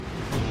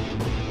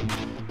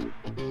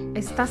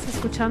Estás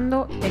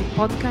escuchando el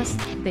podcast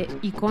de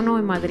Icono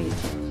en Madrid,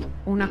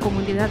 una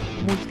comunidad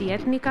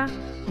multiétnica,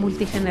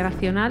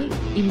 multigeneracional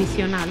y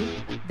misional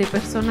de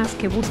personas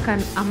que buscan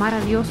amar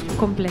a Dios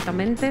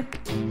completamente,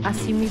 a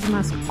sí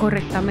mismas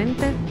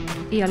correctamente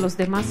y a los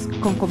demás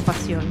con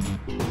compasión.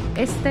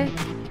 Este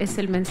es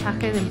el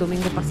mensaje del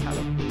domingo pasado.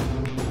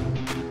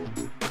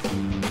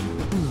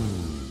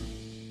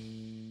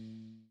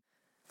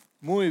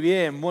 Muy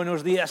bien,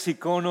 buenos días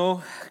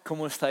Icono,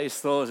 ¿cómo estáis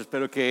todos?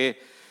 Espero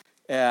que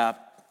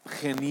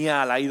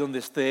genial ahí donde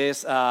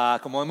estés.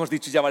 Como hemos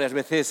dicho ya varias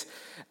veces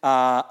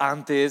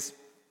antes,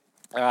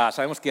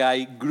 sabemos que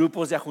hay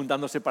grupos ya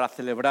juntándose para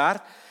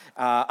celebrar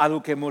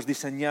algo que hemos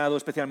diseñado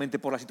especialmente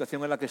por la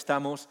situación en la que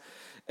estamos,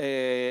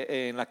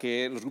 en la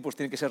que los grupos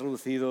tienen que ser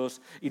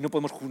reducidos y no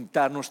podemos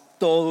juntarnos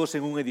todos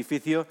en un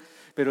edificio,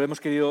 pero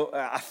hemos querido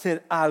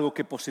hacer algo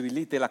que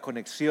posibilite la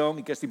conexión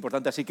y que es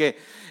importante. Así que,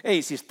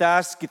 si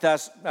estás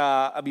quizás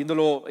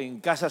viéndolo en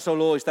casa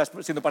solo, estás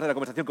siendo parte de la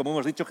conversación, como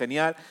hemos dicho,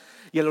 genial.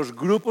 Y a los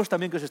grupos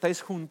también que os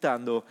estáis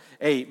juntando,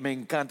 me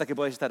encanta que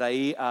podáis estar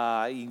ahí,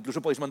 incluso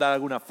podéis mandar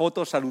alguna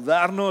foto,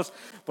 saludarnos,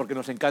 porque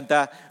nos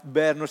encanta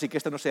vernos y que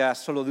esto no sea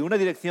solo de una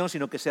dirección,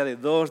 sino que sea de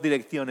dos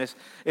direcciones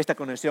esta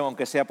conexión,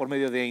 aunque sea por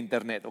medio de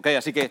internet. ¿Okay?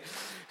 Así que,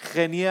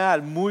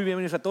 genial, muy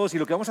bienvenidos a todos. Y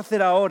lo que vamos a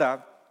hacer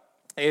ahora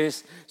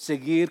es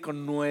seguir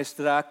con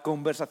nuestra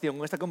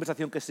conversación, esta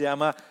conversación que se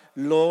llama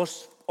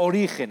Los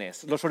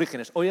Orígenes. Los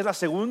Orígenes. Hoy es la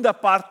segunda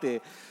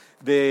parte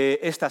de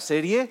esta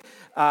serie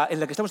en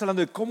la que estamos hablando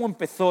de cómo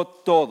empezó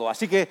todo.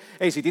 Así que,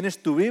 si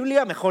tienes tu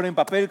Biblia, mejor en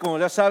papel, como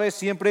ya sabes,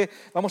 siempre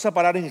vamos a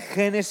parar en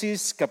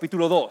Génesis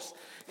capítulo 2.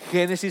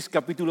 Génesis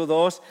capítulo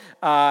 2,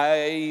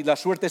 y la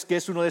suerte es que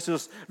es uno de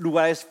esos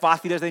lugares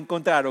fáciles de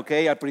encontrar, ¿ok?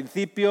 Al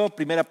principio,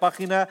 primera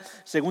página,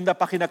 segunda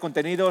página,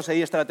 contenidos,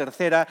 ahí está la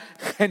tercera,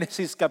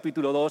 Génesis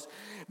capítulo 2.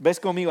 Ves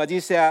conmigo,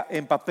 allí sea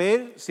en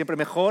papel, siempre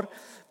mejor,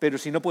 pero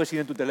si no puedes ir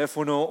en tu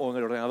teléfono o en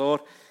el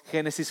ordenador,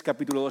 Génesis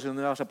capítulo 2 es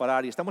donde vamos a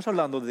parar. Y estamos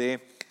hablando de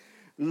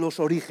los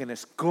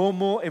orígenes,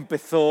 cómo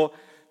empezó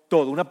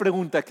todo. Una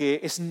pregunta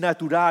que es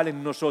natural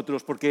en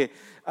nosotros, porque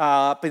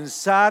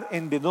pensar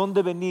en de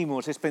dónde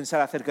venimos es pensar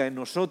acerca de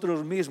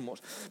nosotros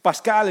mismos.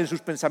 Pascal, en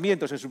sus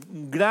pensamientos, en su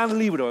gran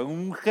libro, en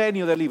un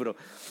genio de libro,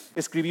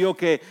 escribió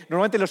que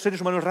normalmente los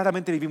seres humanos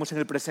raramente vivimos en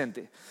el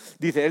presente.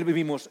 Dice, él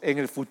vivimos en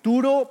el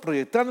futuro,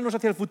 proyectándonos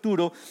hacia el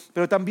futuro,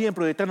 pero también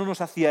proyectándonos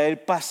hacia el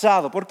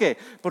pasado. ¿Por qué?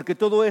 Porque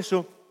todo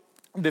eso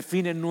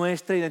define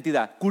nuestra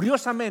identidad.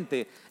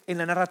 Curiosamente, en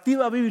la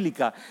narrativa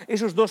bíblica,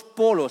 esos dos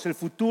polos, el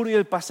futuro y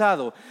el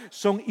pasado,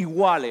 son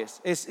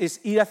iguales.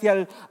 Es ir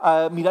hacia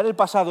mirar el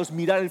pasado, es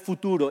mirar el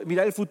futuro.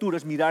 Mirar el futuro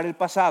es mirar el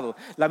pasado.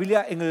 La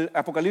Biblia en el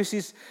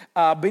Apocalipsis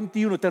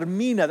 21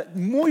 termina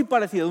muy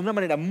parecida, de una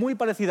manera muy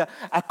parecida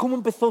a cómo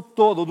empezó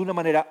todo de una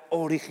manera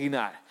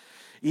original.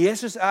 Y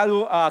eso es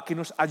algo que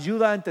nos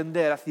ayuda a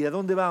entender hacia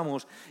dónde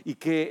vamos y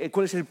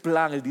cuál es el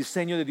plan, el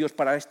diseño de Dios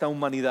para esta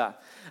humanidad.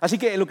 Así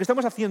que lo que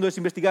estamos haciendo es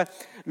investigar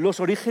los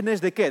orígenes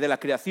de ¿qué? De la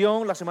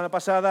creación la semana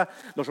pasada,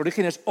 los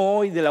orígenes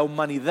hoy de la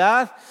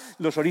humanidad,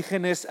 los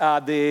orígenes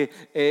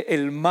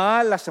del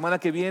mal la semana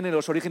que viene,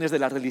 los orígenes de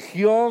la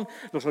religión,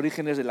 los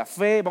orígenes de la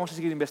fe. Vamos a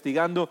seguir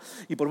investigando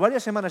y por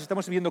varias semanas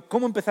estamos viendo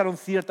cómo empezaron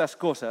ciertas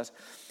cosas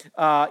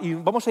y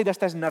vamos a ir a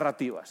estas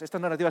narrativas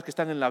que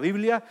están en la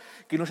Biblia,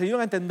 que nos ayudan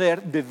a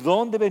entender de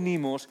dónde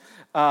venimos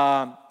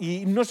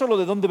y no solo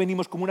de dónde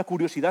venimos como una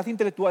curiosidad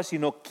intelectual,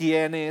 sino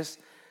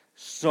quiénes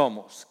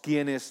somos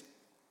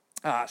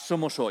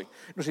hoy.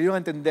 Nos ayuda a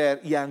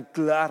entender y a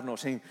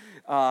anclarnos en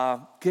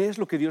qué es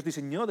lo que Dios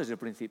diseñó desde el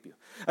principio.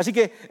 Así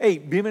que,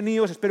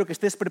 bienvenidos, espero que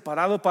estés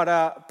preparado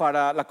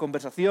para la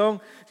conversación.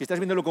 Si estás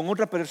viéndolo con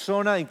otra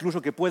persona,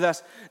 incluso que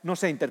puedas,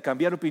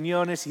 intercambiar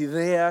opiniones,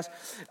 ideas.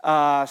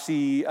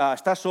 Si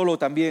estás solo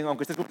también,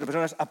 aunque estés con otras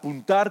personas,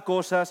 apuntar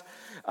cosas,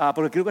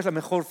 porque creo que es la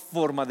mejor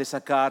forma de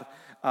sacar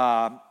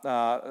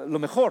lo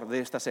mejor de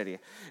esta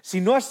serie.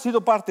 Si no has sido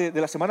parte de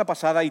la semana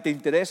pasada y te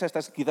interesa,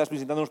 estás quizás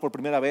visitándonos por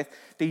primera vez,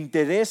 te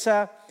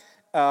interesa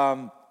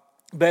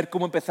ver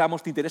cómo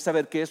empezamos, te interesa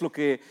ver qué es lo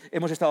que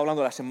hemos estado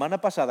hablando la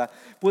semana pasada,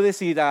 puedes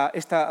ir a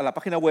la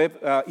página web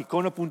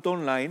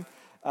icono.online.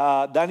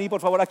 Dani,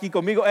 por favor, aquí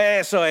conmigo.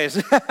 Eso es.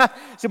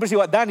 Siempre es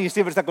igual. Dani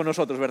siempre está con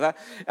nosotros, ¿verdad?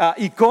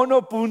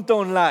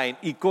 Icono.online.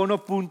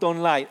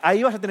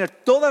 Ahí vas a tener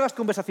todas las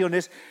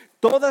conversaciones,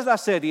 todas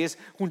las series,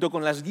 junto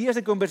con las guías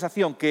de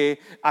conversación que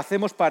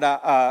hacemos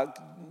para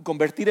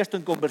convertir esto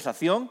en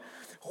conversación,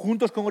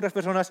 juntos con otras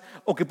personas,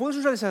 o que puedes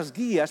usar esas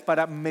guías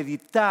para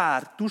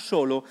meditar tú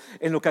solo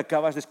en lo que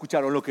acabas de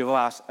escuchar o lo que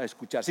vas a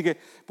escuchar. Así que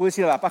puedes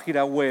ir a la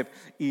página web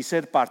y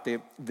ser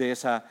parte de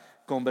esa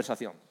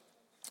conversación.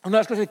 Una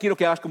de las cosas que quiero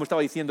que hagas, como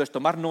estaba diciendo, es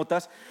tomar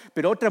notas,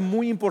 pero otra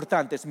muy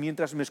importante es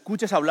mientras me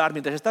escuches hablar,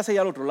 mientras estás ahí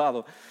al otro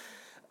lado,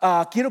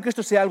 quiero que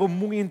esto sea algo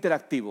muy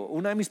interactivo.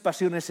 Una de mis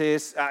pasiones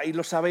es, y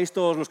lo sabéis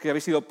todos los que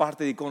habéis sido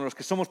parte de Icono, los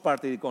que somos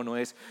parte de Icono,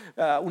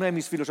 una de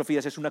mis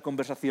filosofías es una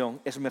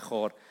conversación es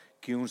mejor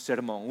que un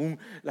sermón.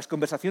 Las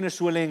conversaciones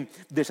suelen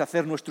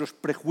deshacer nuestros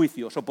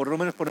prejuicios, o por lo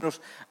menos ponernos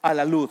a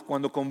la luz.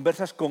 Cuando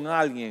conversas con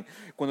alguien,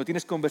 cuando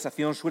tienes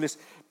conversación, sueles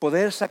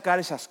poder sacar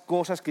esas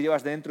cosas que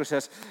llevas dentro,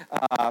 esos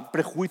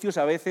prejuicios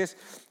a veces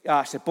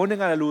se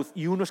ponen a la luz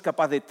y uno es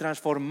capaz de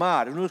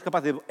transformar, uno es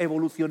capaz de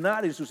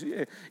evolucionar en sus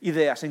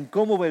ideas, en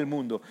cómo ve el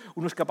mundo,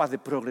 uno es capaz de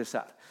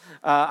progresar.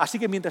 Así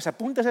que mientras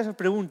apuntas a esas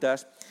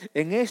preguntas,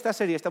 en esta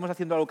serie estamos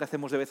haciendo algo que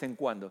hacemos de vez en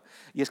cuando,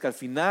 y es que al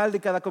final de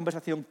cada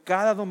conversación,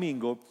 cada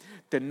domingo,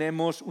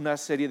 tenemos una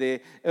serie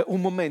de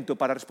un momento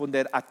para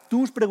responder a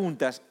tus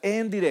preguntas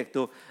en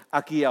directo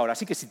aquí y ahora.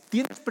 Así que si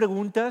tienes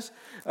preguntas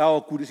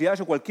o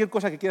curiosidades o cualquier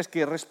cosa que quieras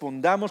que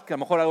respondamos, que a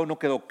lo mejor algo no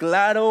quedó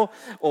claro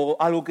o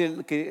algo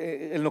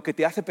en lo que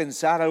te hace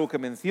pensar, algo que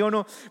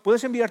menciono,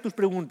 puedes enviar tus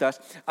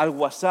preguntas al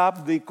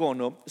WhatsApp de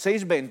Icono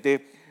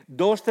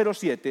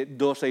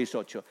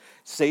 620-207-268.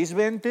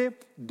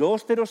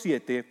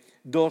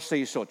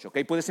 620-207-268.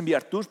 ¿Okay? Puedes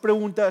enviar tus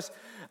preguntas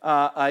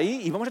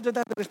ahí y vamos a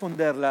tratar de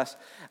responderlas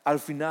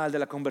al final de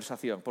la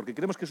conversación, porque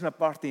creemos que es una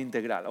parte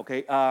integral.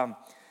 ¿Okay?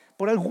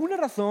 Por alguna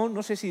razón,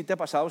 no sé si te ha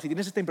pasado, si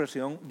tienes esta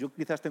impresión, yo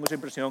quizás tengo esa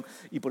impresión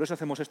y por eso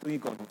hacemos esto en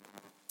Icono.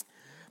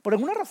 Por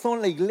alguna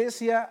razón la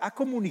Iglesia ha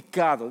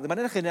comunicado, de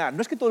manera general,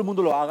 no es que todo el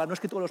mundo lo haga, no es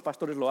que todos los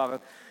pastores lo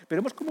hagan, pero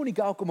hemos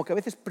comunicado como que a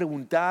veces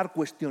preguntar,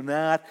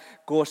 cuestionar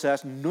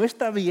cosas no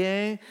está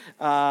bien,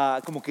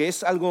 como que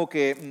es algo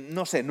que,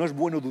 no sé, no es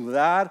bueno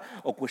dudar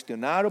o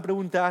cuestionar o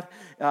preguntar,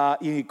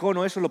 y en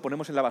Icono eso lo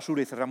ponemos en la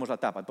basura y cerramos la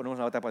tapa, ponemos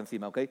la tapa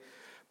encima, ¿ok?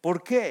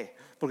 ¿Por qué?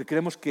 Porque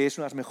creemos que es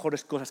una de las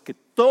mejores cosas que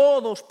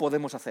todos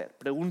podemos hacer,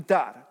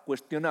 preguntar,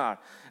 cuestionar,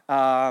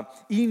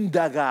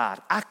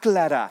 indagar,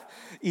 aclarar.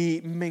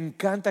 Y me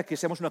encanta que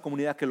seamos una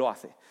comunidad que lo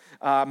hace.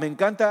 Me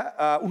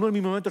encanta, uno de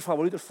mis momentos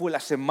favoritos fue la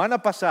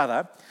semana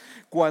pasada,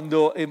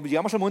 cuando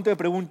llegamos al momento de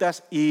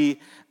preguntas y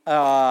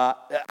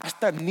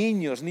hasta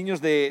niños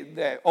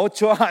de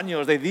 8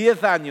 años, de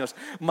 10 años,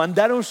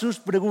 mandaron sus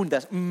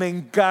preguntas. Me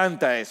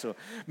encanta eso.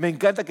 Me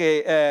encanta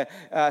que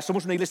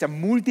somos una iglesia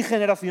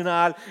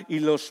multigeneracional y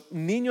los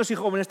niños y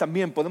jóvenes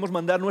también podemos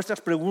mandar nuestras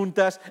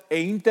preguntas e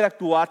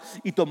interactuar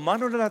y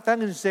tomárnosla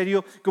tan en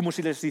serio como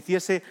si les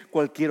hiciese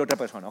cualquier otra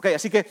persona. ¿Okay?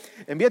 Así que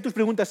envía tus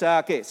preguntas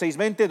a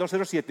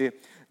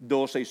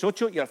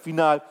 620-207-268 y al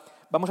final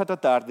vamos a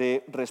tratar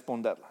de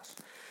responderlas.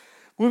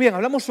 Muy bien,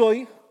 hablamos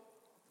hoy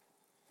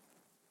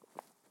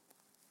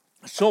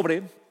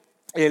sobre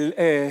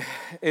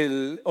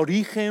el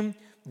origen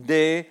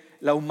de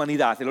la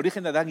humanidad, el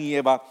origen de Adán y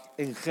Eva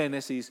en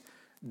Génesis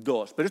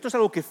 2. Pero esto es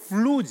algo que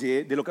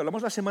fluye de lo que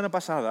hablamos la semana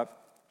pasada,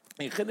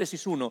 en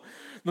Génesis 1,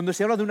 donde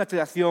se habla de una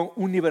creación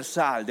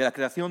universal, de la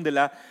creación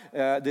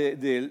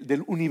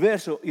del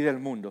universo y del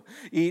mundo.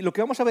 Y lo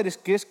que vamos a ver es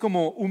que es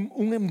como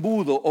un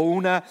embudo o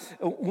una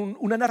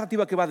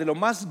narrativa que va de lo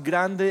más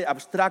grande,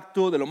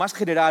 abstracto, de lo más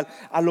general,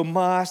 a lo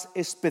más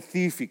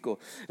específico.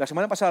 La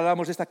semana pasada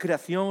hablamos de esta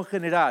creación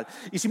general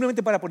y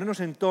simplemente para ponernos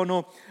en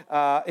tono,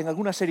 en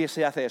algunas series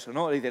se hace eso,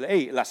 ¿no? Le dicen,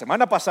 hey, la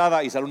semana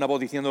pasada, y sale una voz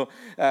diciendo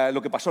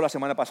lo que pasó la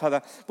semana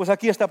pasada, pues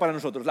aquí está para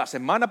nosotros. La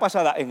semana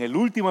pasada, en el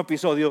último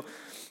episodio,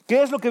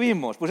 ¿qué es lo que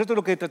vimos? Pues esto es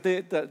lo que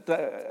traté,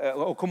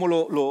 o cómo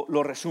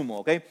lo resumo,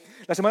 ¿ok?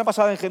 La semana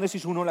pasada en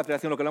Génesis 1, la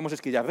creación, lo que hablamos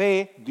es que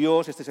Yahvé,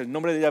 Dios, este es el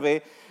nombre de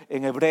Yahvé,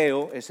 en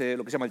hebreo, es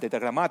lo que se llama el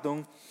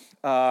tetragramaton.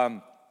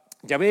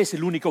 Yahvé es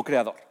el único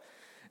creador.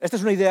 Esta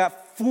es una idea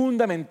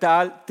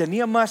fundamental,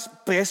 tenía más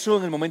peso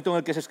en el momento en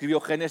el que se escribió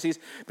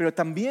Génesis, pero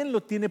también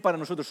lo tiene para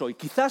nosotros hoy.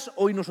 Quizás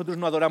hoy nosotros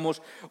no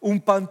adoramos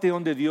un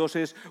panteón de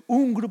dioses,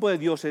 un grupo de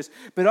dioses,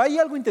 pero hay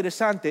algo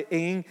interesante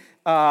en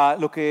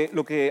lo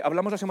que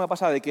hablamos la semana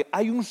pasada, de que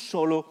hay un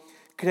solo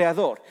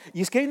creador.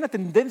 Y es que hay una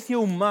tendencia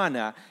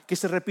humana que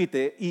se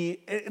repite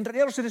y en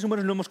realidad los seres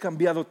humanos no hemos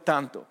cambiado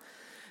tanto.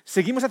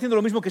 Seguimos haciendo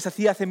lo mismo que se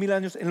hacía hace 1000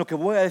 años en lo que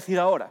voy a decir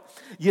ahora.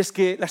 Y es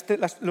que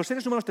los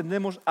seres humanos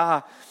tenemos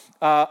la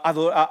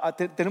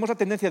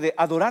tendencia de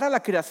adorar a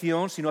la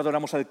creación si no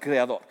adoramos al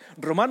Creador.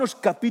 Romanos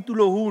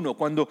capítulo 1,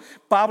 cuando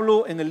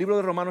Pablo en el libro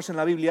de Romanos en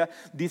la Biblia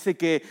dice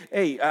que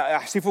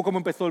así fue como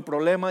empezó el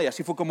problema y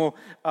así fue como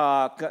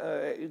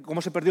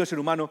se perdió el ser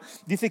humano,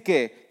 dice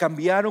que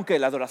cambiaron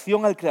la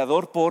adoración al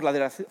Creador por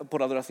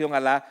adoración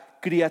a la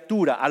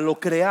criatura, a lo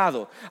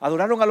creado.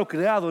 Adoraron a lo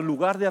creado en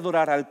lugar de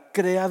adorar al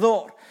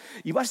Creador.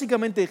 Y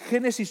básicamente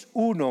Génesis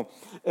 1,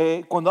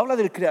 cuando habla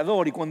del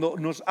Creador y cuando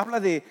nos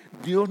habla de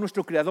Dios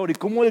nuestro Creador y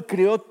cómo Él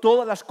creó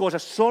todas las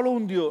cosas, solo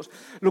un Dios,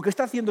 lo que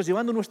está haciendo es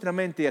llevando nuestra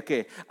mente ¿a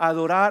qué? A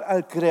adorar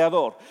al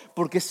Creador.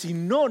 Porque si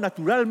no,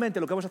 naturalmente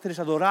lo que vamos a hacer es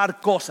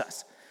adorar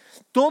cosas.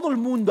 Todo el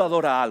mundo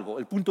adora algo,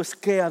 el punto es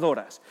qué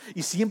adoras.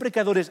 Y siempre que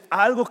adores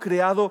algo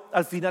creado,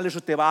 al final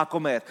eso te va a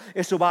comer,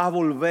 eso va a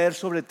volver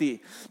sobre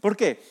ti. ¿Por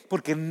qué?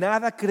 Porque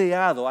nada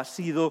creado ha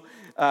sido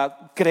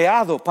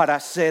creado para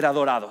ser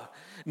adorado.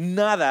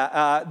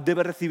 Nada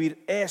debe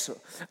recibir eso,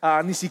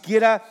 ni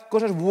siquiera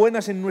cosas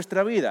buenas en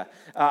nuestra vida.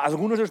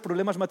 Algunos de los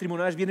problemas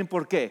matrimoniales vienen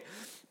 ¿por qué?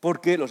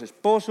 Porque los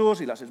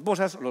esposos y las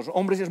esposas, los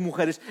hombres y las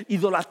mujeres,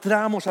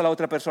 idolatramos a la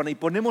otra persona y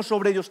ponemos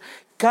sobre ellos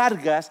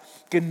cargas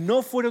que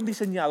no fueron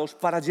diseñados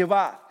para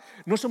llevar.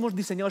 No somos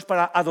diseñados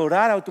para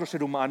adorar a otro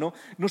ser humano,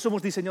 no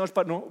somos diseñados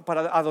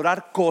para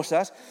adorar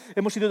cosas,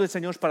 hemos sido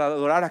diseñados para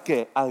adorar ¿a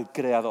qué? Al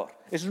Creador.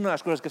 Esa es una de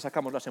las cosas que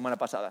sacamos la semana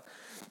pasada.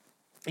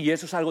 Y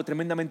eso es algo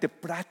tremendamente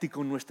práctico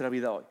en nuestra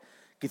vida hoy.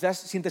 Quizás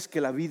sientes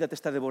que la vida te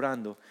está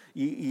devorando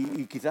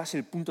y quizás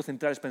el punto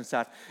central es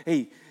pensar,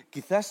 hey,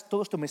 quizás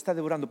todo esto me está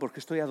devorando porque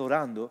estoy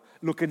adorando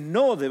lo que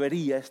no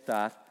debería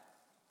estar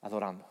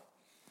adorando.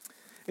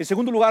 En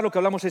segundo lugar, lo que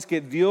hablamos es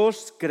que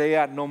Dios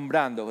crea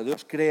nombrando,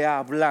 Dios crea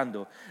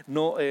hablando.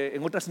 No,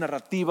 en otras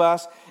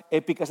narrativas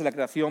épicas de la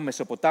creación,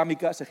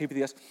 mesopotámicas,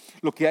 egipcias,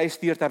 lo que hay es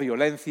cierta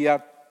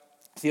violencia,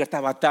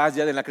 cierta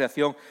batalla de la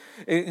creación.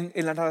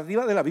 En la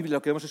narrativa de la Biblia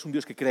lo que vemos es un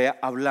Dios que crea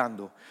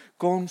hablando,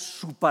 con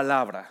su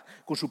palabra.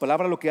 Con su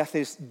palabra lo que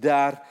hace es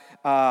dar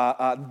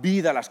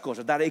vida a las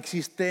cosas, dar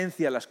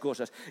existencia a las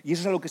cosas. Y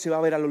eso es algo que se va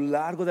a ver a lo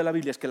largo de la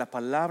Biblia, es que la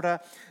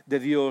palabra de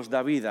Dios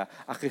da vida.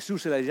 A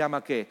Jesús se le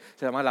llama ¿qué?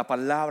 Se llama la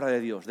palabra de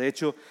Dios. De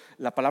hecho,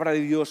 la palabra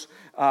de Dios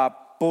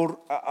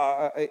por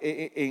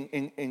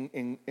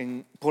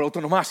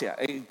autonomasia,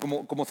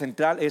 como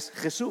central, es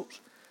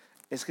Jesús.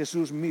 Es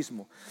Jesús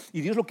mismo.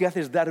 Y Dios lo que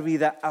hace es dar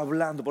vida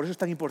hablando. Por eso es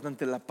tan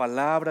importante la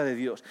palabra de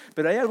Dios.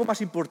 Pero hay algo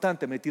más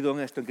importante metido en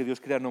esto, en que Dios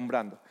crea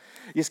nombrando.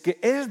 Y es que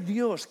es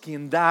Dios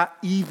quien da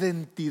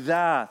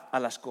identidad a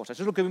las cosas.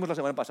 Eso es lo que vimos la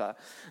semana pasada.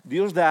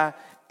 Dios da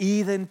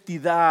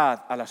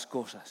identidad a las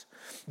cosas.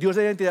 Dios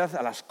da identidad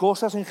a las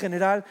cosas en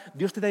general.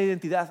 Dios te da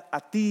identidad a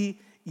ti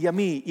y a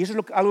mí. Y eso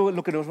es algo en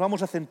lo que nos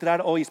vamos a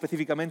centrar hoy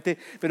específicamente,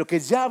 pero que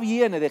ya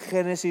viene de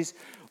Génesis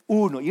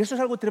 1. Y eso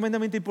es algo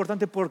tremendamente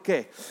importante. ¿Por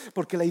qué?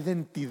 Porque la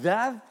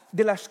identidad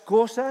de las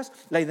cosas,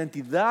 la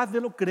identidad de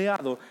lo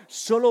creado,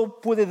 solo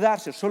puede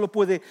darse, solo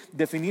puede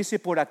definirse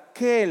por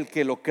aquel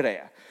que lo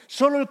crea.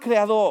 Solo el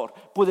creador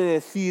puede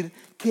decir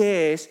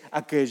qué es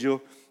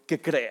aquello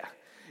que crea.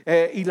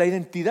 Y la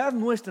identidad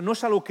nuestra no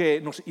es algo que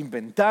nos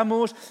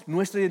inventamos,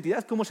 nuestra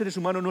identidad como seres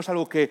humanos no es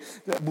algo que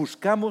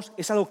buscamos,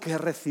 es algo que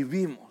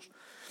recibimos.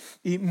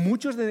 Y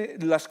muchas de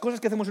las cosas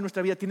que hacemos en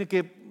nuestra vida tienen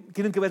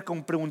que ver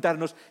con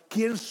preguntarnos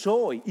 ¿quién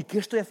soy? ¿Y qué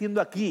estoy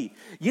haciendo aquí?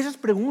 Y esas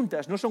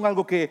preguntas no son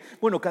algo que,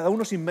 cada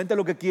uno se inventa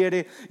lo que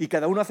quiere y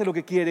cada uno hace lo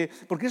que quiere,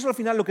 porque eso al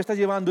final lo que está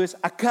llevando es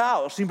a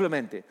caos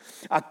simplemente.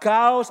 A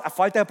caos, a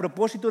falta de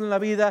propósito en la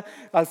vida.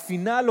 Al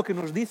final lo que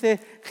nos dice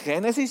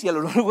Génesis y a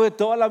lo largo de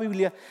toda la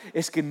Biblia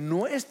es que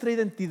nuestra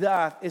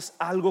identidad es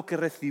algo que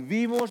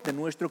recibimos de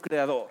nuestro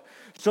Creador.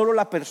 Solo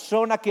la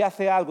persona que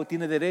hace algo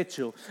tiene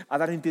derecho a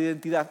dar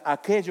identidad a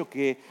aquello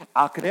que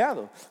ha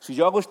creado. Si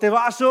yo hago este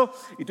vaso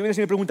y tú vienes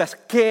y me preguntas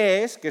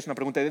 ¿qué es? Que es una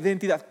pregunta de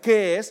identidad,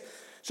 ¿qué es?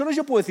 Solo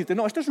yo puedo decirte,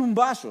 no, esto es un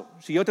vaso.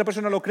 Si otra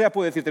persona lo crea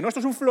puede decirte, no,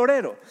 esto es un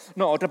florero.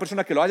 No, otra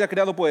persona que lo haya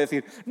creado puede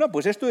decir, no,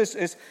 pues esto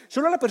es...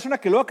 Solo la persona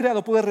que lo ha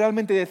creado puede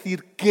realmente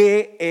decir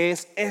 ¿qué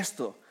es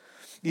esto?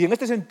 Y en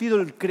este sentido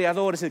el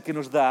creador es el que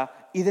nos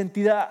da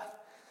identidad.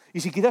 Y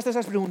si quizás te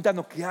estás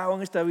preguntando qué hago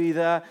en esta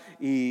vida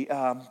y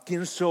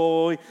quién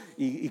soy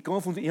y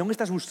cómo funciona, y aún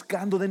estás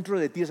buscando dentro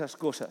de ti esas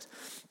cosas,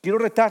 quiero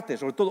retarte,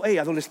 sobre todo,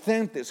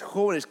 adolescentes,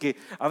 jóvenes, que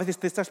a veces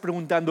te estás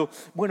preguntando,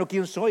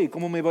 ¿quién soy?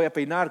 ¿Cómo me voy a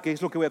peinar? ¿Qué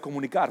es lo que voy a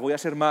comunicar? ¿Voy a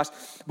ser más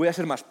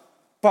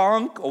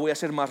punk o voy a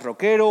ser más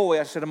rockero o voy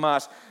a ser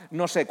más,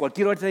 no sé,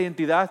 cualquier otra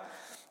identidad?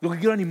 Lo que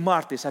quiero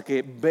animarte es a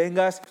que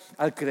vengas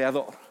al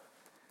Creador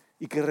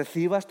y que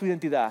recibas tu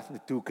identidad de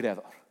tu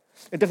Creador.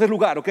 En tercer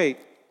lugar,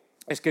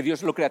 es que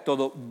Dios lo crea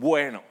todo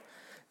bueno.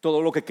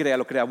 Todo lo que crea,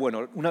 lo crea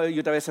bueno. Una y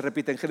otra vez se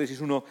repite en Génesis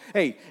 1,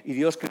 y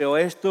Dios creó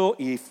esto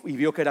y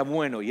vio que era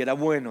bueno, y era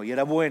bueno, y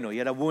era bueno, y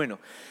era bueno.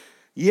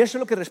 Y eso es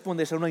lo que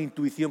responde a una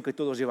intuición que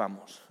todos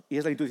llevamos. Y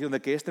es la intuición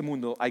de que en este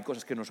mundo hay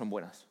cosas que no son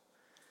buenas.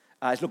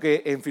 Es lo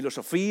que en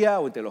filosofía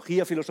o en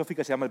teología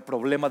filosófica se llama el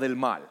problema del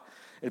mal.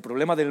 El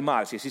problema del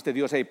mal, si existe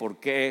Dios, ¿por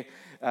qué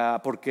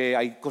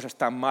hay cosas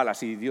tan malas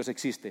si Dios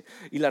existe?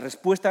 Y la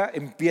respuesta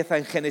empieza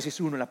en Génesis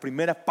 1, en la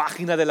primera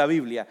página de la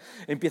Biblia.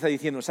 Empieza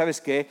diciendo,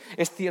 ¿sabes qué?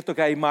 Es cierto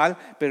que hay mal,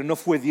 pero no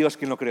fue Dios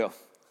quien lo creó.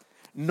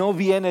 No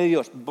viene de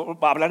Dios.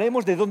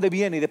 Hablaremos de dónde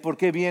viene y de por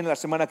qué viene la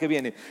semana que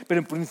viene.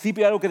 Pero en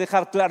principio hay algo que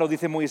dejar claro,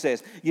 dice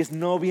Moisés, y es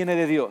no viene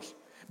de Dios,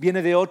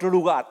 viene de otro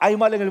lugar. ¿Hay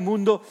mal en el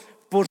mundo?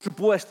 Por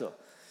supuesto.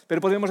 Pero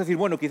podemos decir,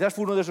 quizás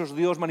fue uno de esos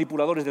dios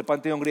manipuladores del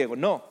panteón griego.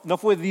 No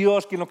fue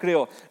Dios quien lo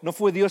creó. No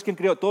fue Dios quien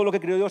creó. Todo lo que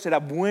creó Dios era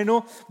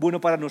bueno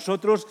para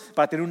nosotros,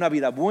 para tener una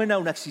vida buena,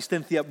 una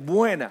existencia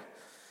buena.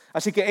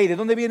 Así que, ¿de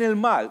dónde viene el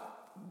mal?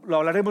 Lo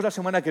hablaremos la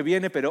semana que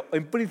viene, pero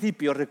en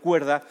principio,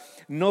 recuerda,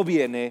 no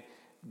viene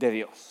de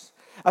Dios.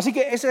 Así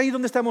que es ahí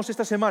donde estamos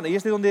esta semana y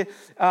es de donde,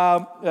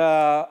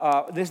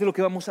 desde lo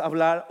que vamos a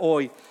hablar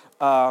hoy.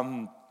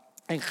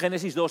 en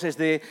Génesis 2 es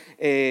de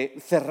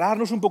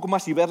cerrarnos un poco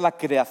más y ver la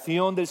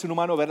creación del ser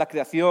humano, ver la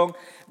creación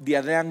de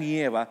Adán y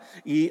Eva.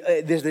 Y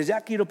desde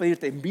ya quiero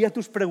pedirte, envía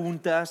tus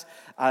preguntas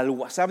al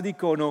WhatsApp de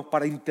Icono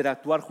para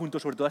interactuar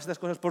juntos sobre todas estas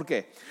cosas. ¿Por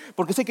qué?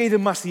 Porque sé que hay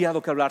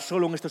demasiado que hablar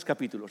solo en estos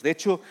capítulos. De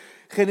hecho,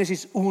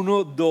 Génesis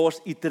 1,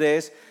 2 y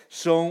 3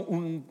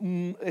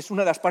 es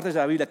una de las partes de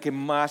la Biblia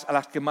a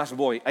las que más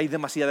voy. Hay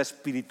demasiada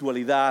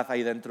espiritualidad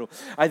ahí dentro,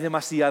 hay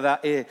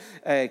demasiada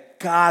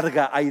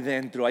carga ahí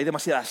dentro, hay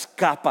demasiadas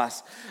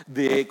capas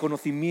de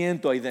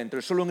conocimiento ahí dentro.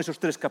 Es solo en esos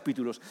 3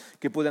 capítulos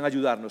que pueden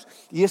ayudarnos.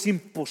 Y es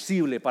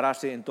imposible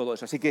pararse en todo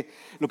eso. Así que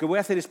lo que voy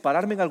a hacer es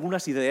pararme en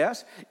algunas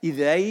ideas y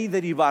de ahí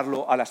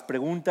derivarlo a las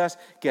preguntas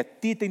que a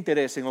ti te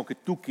interesen o que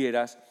tú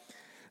quieras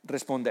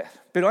responder.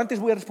 Pero antes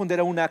voy a responder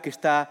a una que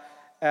está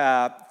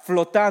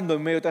flotando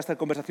en medio de toda esta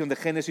conversación de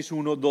Génesis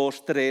 1,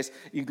 2, 3,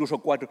 incluso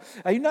 4.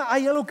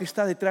 Hay algo que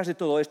está detrás de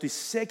todo esto y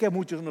sé que a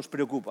muchos nos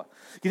preocupa.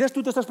 Quizás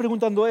tú te estás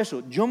preguntando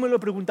eso. Yo me lo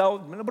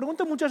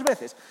pregunto muchas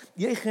veces.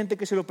 Y hay gente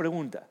que se lo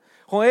pregunta.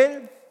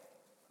 Joel,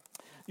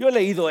 yo he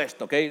leído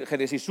esto, ¿okay?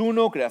 Génesis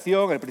 1,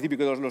 creación, al principio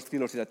creó los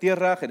cielos y la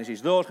tierra.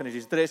 Génesis 2,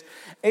 Génesis 3.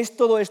 Es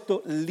todo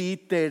esto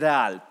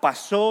literal.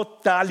 Pasó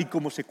tal y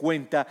como se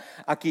cuenta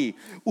aquí.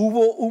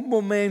 Hubo un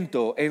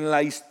momento en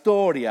la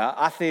historia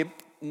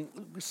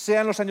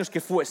sean los años que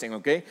fuesen,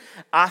 ¿ok?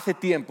 Hace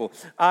tiempo.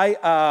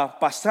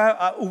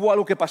 Hubo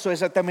algo que pasó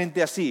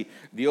exactamente así.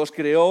 Dios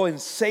creó en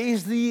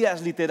 6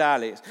 días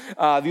literales.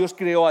 Dios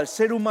creó al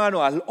ser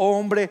humano, al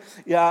hombre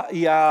y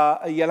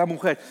a la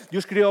mujer.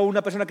 Dios creó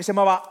una persona que se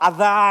llamaba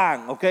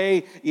Adán, ¿ok?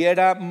 Y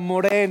era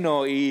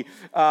moreno y,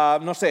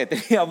 no sé,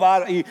 tenía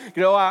barba. Y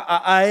creó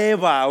a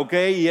Eva, ¿ok?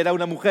 Y era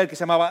una mujer que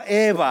se llamaba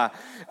Eva.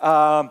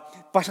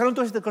 Pasaron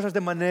todas estas cosas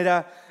de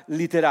manera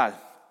literal.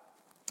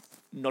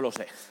 No lo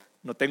sé.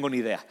 No tengo ni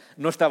idea.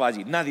 No estaba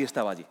allí. Nadie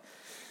estaba allí.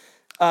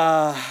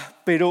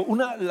 Pero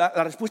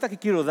la respuesta que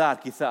quiero dar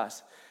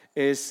quizás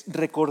es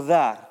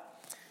recordar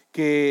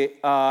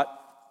que a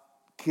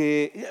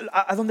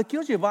donde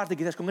quiero llevarte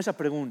quizás con esa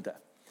pregunta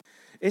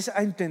es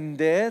a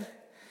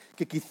entender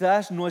que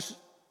quizás no es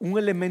un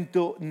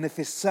elemento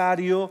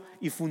necesario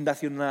y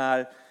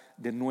fundacional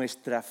de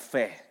nuestra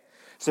fe.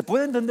 ¿Se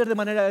puede entender de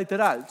manera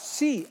literal?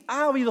 Sí,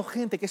 ha habido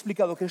gente que ha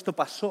explicado que esto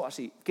pasó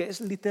así, que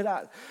es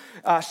literal.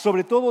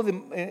 Sobre todo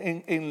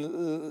en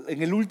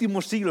el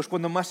último siglo es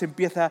cuando más se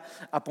empieza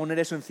a poner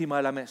eso encima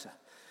de la mesa.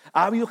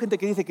 Ha habido gente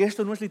que dice que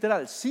esto no es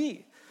literal,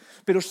 sí.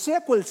 Pero sea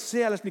cual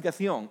sea la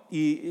explicación,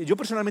 y yo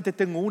personalmente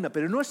tengo una,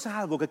 pero no es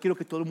algo que quiero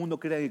que todo el mundo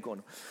crea en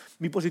Icono.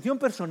 Mi posición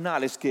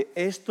personal es que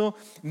esto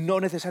no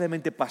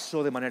necesariamente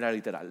pasó de manera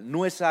literal.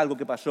 No es algo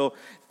que pasó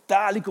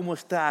tal y como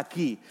está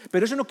aquí.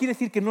 Pero eso no quiere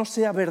decir que no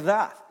sea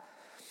verdad.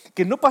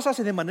 Que no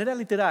pasase de manera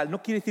literal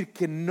no quiere decir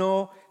que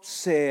no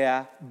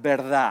sea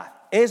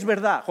verdad. Es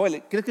verdad.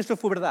 Joel, ¿crees que esto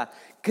fue verdad?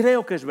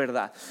 Creo que es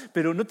verdad.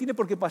 Pero no tiene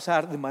por qué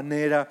pasar de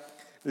manera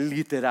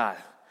literal.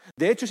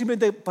 De hecho,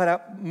 simplemente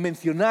para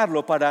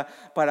mencionarlo,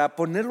 para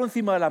ponerlo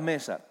encima de la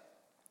mesa,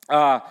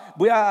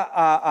 voy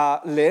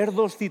a leer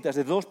 2 citas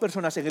de 2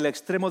 personas en el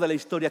extremo de la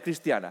historia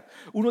cristiana.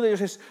 Uno de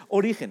ellos es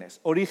Orígenes,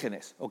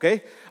 ¿ok?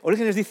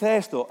 Orígenes dice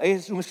esto,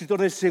 es un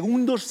escritor del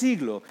 2º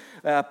siglo,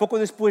 poco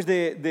después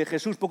de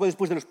Jesús, poco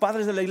después de los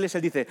padres de la iglesia.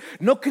 Él dice: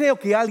 no creo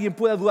que alguien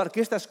pueda dudar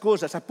que estas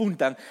cosas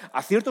apuntan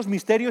a ciertos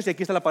misterios, y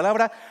aquí está la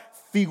palabra,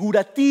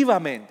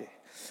 figurativamente,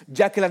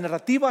 ya que la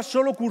narrativa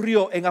solo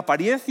ocurrió en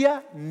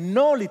apariencia,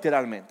 no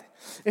literalmente.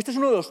 Este es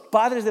uno de los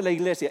padres de la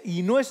iglesia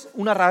y no es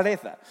una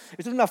rareza.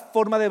 Esto es una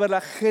forma de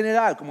verla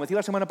general. Como decía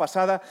la semana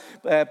pasada,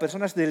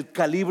 personas del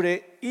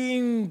calibre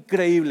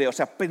increíble, o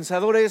sea,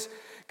 pensadores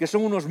que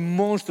son unos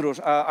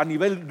monstruos a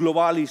nivel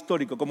global e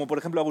histórico, como por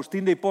ejemplo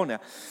Agustín de Hipona,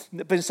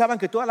 pensaban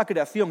que toda la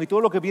creación y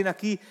todo lo que viene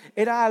aquí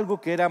era algo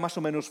que era más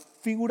o menos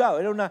figurado,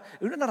 era una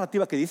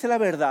narrativa que dice la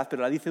verdad,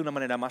 pero la dice de una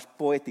manera más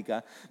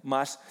poética,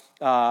 más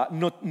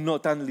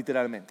no tan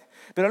literalmente.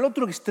 Pero al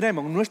otro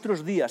extremo, en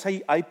nuestros días,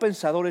 hay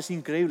pensadores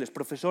increíbles,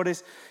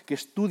 profesores que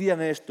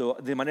estudian esto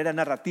de manera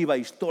narrativa,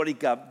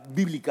 histórica,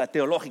 bíblica,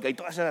 teológica y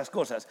todas esas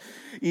cosas,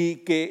 y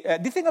que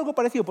dicen algo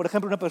parecido. Por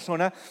ejemplo, una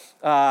persona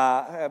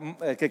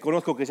que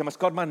conozco que se llama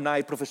Scott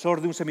McKnight, profesor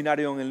de un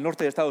seminario en el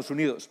norte de Estados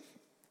Unidos,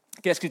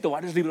 que ha escrito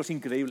varios libros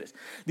increíbles.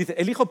 Dice: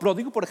 el hijo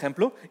pródigo, por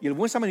ejemplo, y el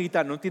buen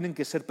samaritano tienen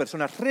que ser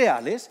personas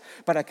reales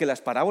para que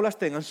las parábolas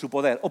tengan su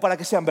poder o para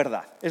que sean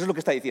verdad. Eso es lo que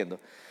está diciendo.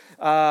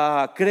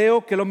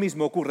 Creo que lo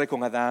mismo ocurre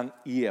con Adán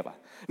y Eva.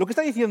 Lo que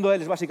está diciendo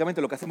él es básicamente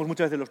lo que hacemos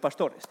muchas veces los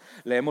pastores.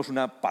 Leemos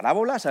una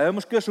parábola,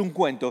 sabemos que es un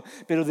cuento,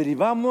 pero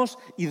derivamos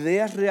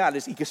ideas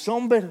reales y que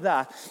son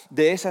verdad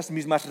de esas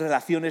mismas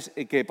relaciones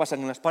que pasan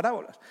en las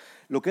parábolas.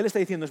 Lo que él está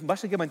diciendo es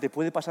básicamente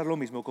puede pasar lo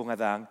mismo con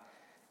Adán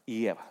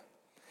y Eva.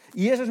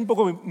 Y esa es un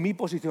poco mi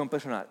posición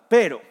personal.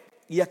 Pero,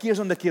 y aquí es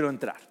donde quiero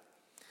entrar,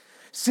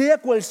 sea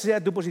cual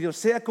sea tu posición,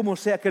 sea como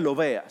sea que lo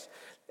veas,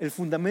 el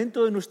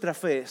fundamento de nuestra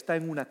fe está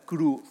en una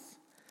cruz,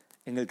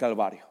 en el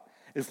Calvario.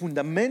 El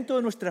fundamento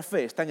de nuestra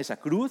fe está en esa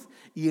cruz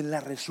y en la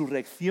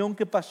resurrección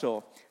que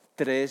pasó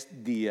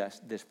 3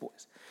 días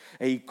después.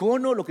 E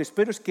Icono, lo que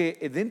espero es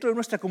que dentro de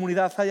nuestra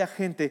comunidad haya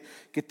gente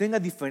que tenga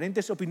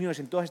diferentes opiniones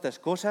en todas estas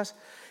cosas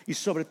y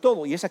sobre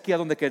todo, y es aquí a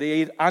donde quería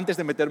ir antes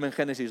de meterme en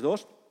Génesis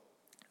 2,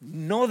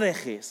 no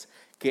dejes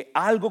que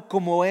algo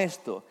como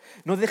esto,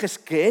 no dejes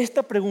que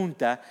esta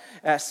pregunta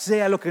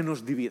sea lo que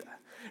nos divida.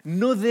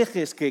 No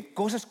dejes que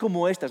cosas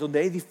como estas, donde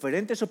hay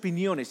diferentes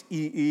opiniones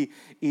y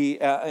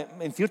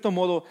en cierto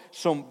modo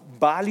son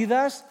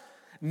válidas,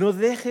 no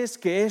dejes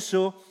que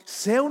eso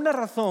sea una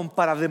razón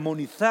para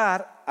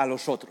demonizar a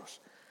los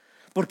otros.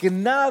 Porque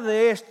nada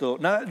de esto,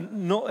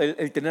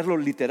 el tenerlo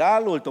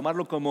literal o el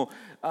tomarlo como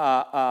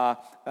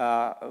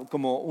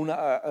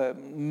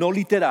no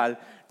literal,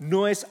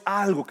 no es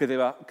algo que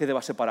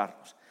deba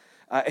separarnos.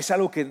 Es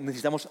algo que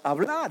necesitamos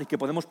hablar y que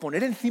podemos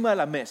poner encima de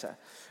la mesa.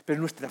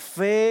 Pero nuestra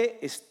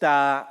fe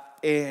está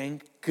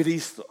en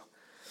Cristo.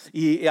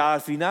 Y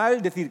al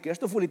final decir que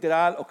esto fue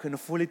literal o que no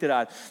fue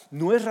literal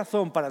no es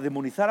razón para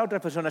demonizar a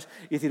otras personas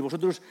y decir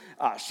vosotros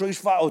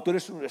sois o tú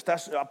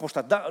estás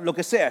apostatado, lo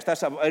que sea,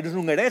 eres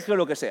un hereje o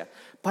lo que sea.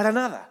 Para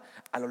nada.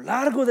 A lo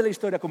largo de la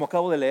historia, como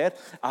acabo de leer,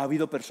 ha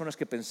habido personas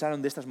que pensaron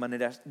de estas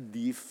maneras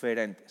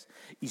diferentes.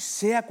 Y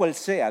sea cual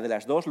sea de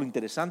las dos, lo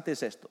interesante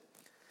es esto.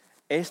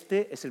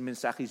 Este es el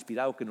mensaje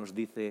inspirado que nos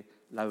dice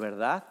la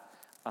verdad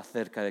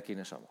acerca de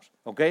quiénes somos,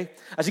 ¿ok?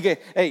 Así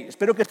que,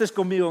 espero que estés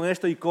conmigo en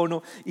esto,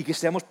 Icono, y que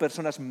seamos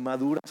personas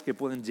maduras que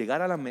pueden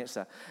llegar a la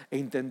mesa e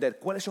entender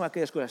cuáles son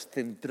aquellas cosas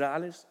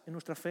centrales en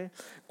nuestra fe,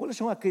 cuáles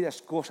son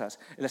aquellas cosas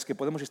en las que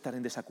podemos estar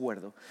en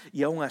desacuerdo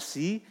y aún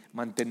así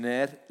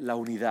mantener la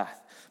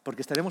unidad,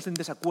 porque estaremos en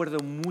desacuerdo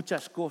en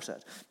muchas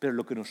cosas, pero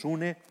lo que nos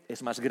une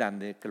es más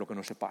grande que lo que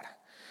nos separa.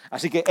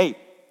 Así que,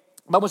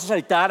 vamos a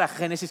saltar a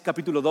Génesis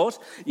capítulo 2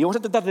 y vamos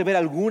a tratar de ver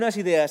algunas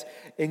ideas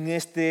en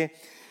este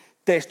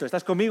texto.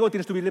 ¿Estás conmigo?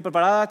 ¿Tienes tu Biblia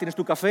preparada? ¿Tienes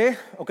tu café?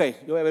 Ok,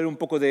 yo voy a ver un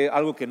poco de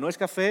algo que no es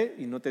café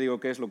y no te digo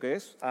qué es lo que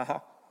es.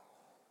 Ajá.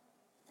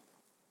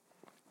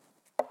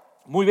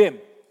 Muy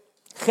bien.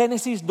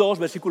 Génesis 2,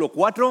 versículo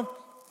 4,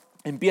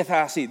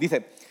 empieza así.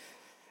 Dice,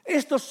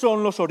 estos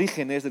son los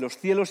orígenes de los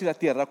cielos y la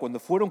tierra cuando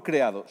fueron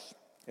creados,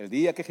 el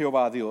día que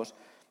Jehová Dios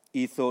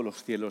hizo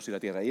los cielos y la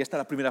tierra. Y esta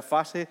es la primera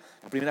frase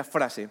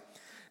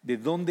de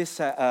dónde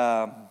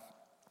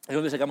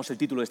sacamos el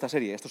título de esta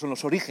serie. Estos son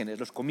los orígenes,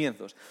 los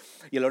comienzos.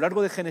 Y a lo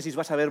largo de Génesis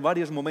vas a ver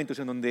varios momentos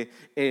en donde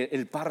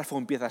el párrafo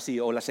empieza así,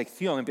 o la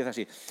sección empieza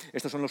así.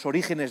 Estos son los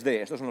orígenes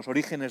de, estos son los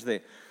orígenes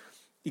de.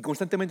 Y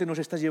constantemente nos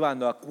está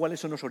llevando a cuáles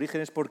son los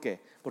orígenes. ¿Por qué?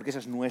 Porque esa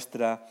es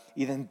nuestra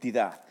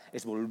identidad.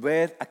 Es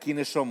volver a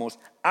quienes somos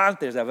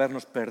antes de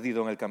habernos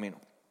perdido en el camino.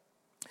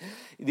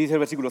 Y dice el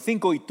versículo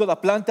 5, y toda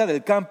planta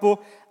del campo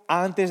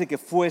antes de que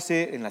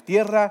fuese en la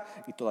tierra,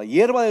 y toda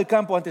hierba del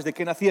campo antes de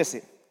que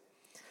naciese.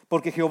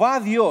 Porque Jehová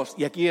Dios,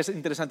 y aquí es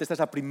interesante, esta es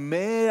la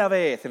primera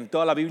vez en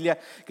toda la Biblia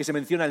que se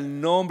menciona el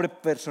nombre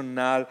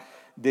personal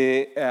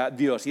de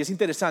Dios. Y es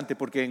interesante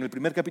porque en el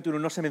primer capítulo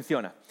no se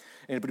menciona.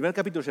 En el primer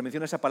capítulo se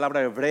menciona esa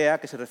palabra hebrea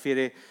que se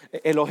refiere,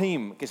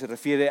 Elohim, que se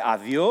refiere a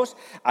Dios.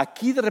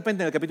 Aquí de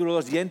repente en el capítulo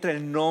 2 ya entra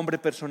el nombre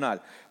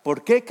personal.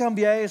 ¿Por qué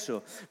cambia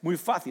eso? Muy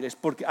fácil, es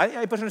porque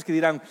hay personas que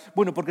dirán,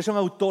 bueno, porque son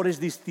autores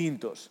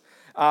distintos.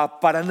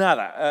 Para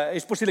nada,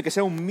 es posible que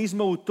sea un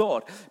mismo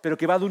autor, pero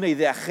que va de una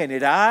idea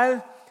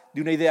general,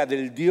 de una idea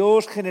del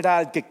Dios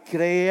general que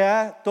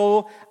crea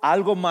todo,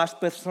 algo más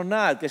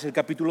personal, que es el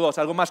capítulo 2,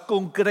 algo más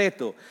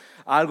concreto,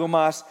 algo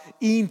más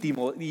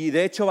íntimo. Y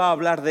de hecho voy a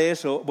hablar de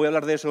eso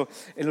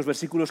en los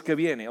versículos que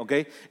vienen, ¿ok?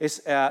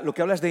 Es lo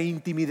que hablas de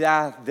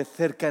intimidad, de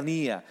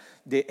cercanía,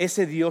 de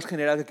ese Dios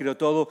general que creó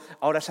todo,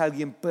 ahora es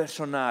alguien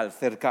personal,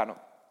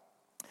 cercano.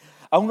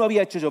 Aún no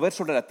había hecho llover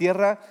sobre la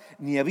tierra,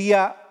 ni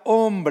había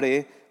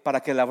hombre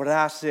para que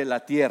labrase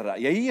la tierra.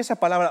 Y ahí esa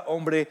palabra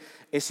hombre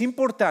es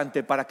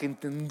importante para que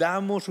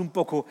entendamos un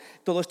poco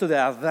todo esto de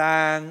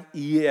Adán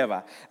y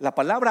Eva. La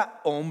palabra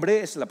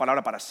hombre es la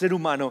palabra para ser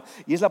humano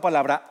y es la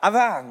palabra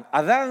Adán.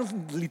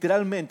 Adán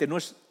literalmente no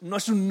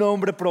es un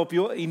nombre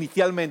propio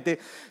inicialmente,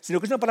 sino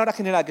que es una palabra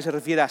general que se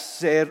refiere a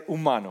ser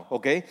humano,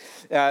 ¿ok?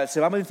 Se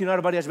va a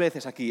mencionar varias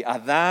veces aquí.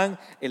 Adán,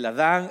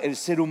 el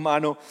ser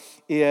humano.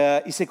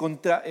 Y se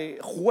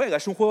juega,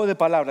 es un juego de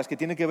palabras que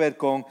tiene que ver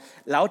con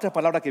la otra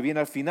palabra que viene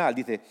al final.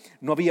 Dice,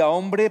 no había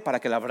hombre para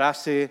que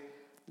labrase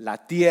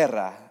la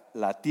tierra.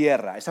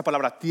 Esa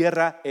palabra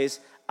tierra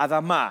es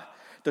Adamá.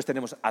 Entonces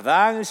tenemos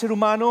Adán, el ser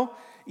humano,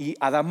 y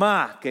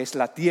Adamá, que es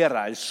la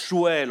tierra, el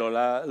suelo,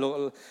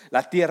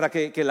 la tierra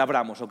que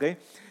labramos, ¿ok?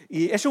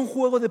 Y es un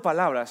juego de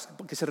palabras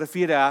que se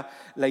refiere a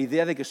la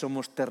idea de que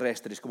somos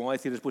terrestres. Como va a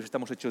decir después,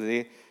 estamos hechos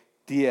de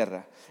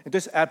tierra.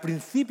 Entonces, al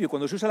principio,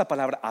 cuando se usa la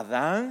palabra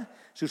Adán,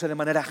 se usa de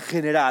manera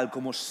general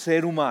como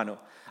ser humano,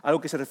 algo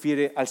que se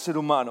refiere al ser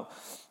humano,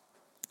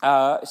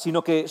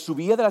 sino que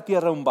subía de la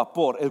tierra un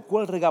vapor, el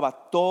cual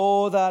regaba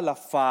toda la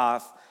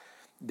faz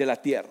de la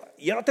tierra.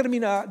 Y ahora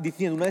termina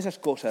diciendo una de esas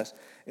cosas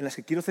en las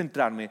que quiero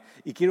centrarme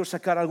y quiero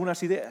sacar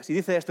algunas ideas. Y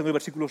dice esto en el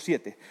versículo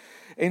 7.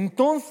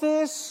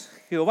 Entonces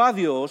Jehová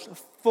Dios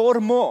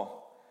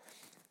formó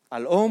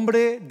al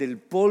hombre del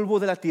polvo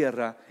de la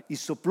tierra y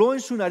sopló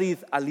en su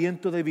nariz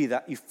aliento de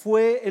vida y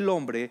fue el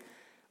hombre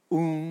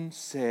un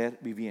ser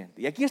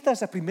viviente. Y aquí está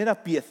esa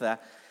primera pieza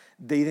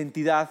de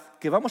identidad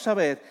que vamos a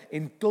ver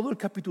en todo el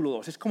capítulo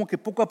 2. Es como que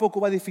poco a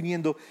poco va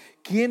definiendo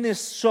quiénes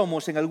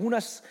somos en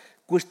algunas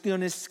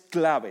cuestiones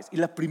claves. Y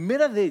la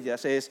primera de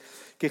ellas es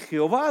que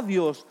Jehová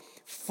Dios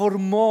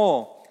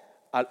formó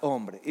al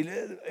hombre. Y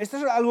esto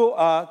es algo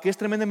que es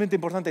tremendamente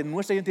importante en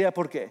nuestra identidad.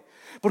 ¿Por qué?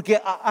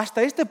 Porque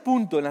hasta este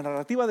punto en la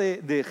narrativa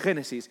de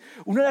Génesis,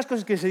 una de las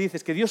cosas que se dice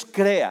es que Dios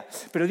crea,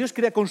 pero Dios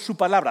crea con su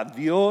palabra.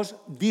 Dios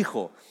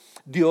dijo.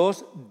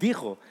 Dios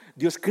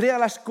crea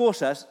las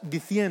cosas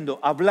diciendo,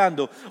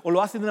 hablando, o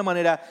lo hace de una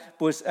manera,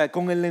 pues,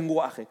 con el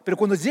lenguaje. Pero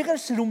cuando llega el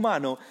ser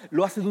humano,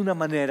 lo hace de una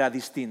manera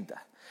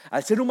distinta.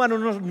 Al ser humano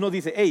no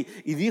dice, hey,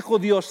 y dijo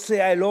Dios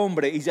sea el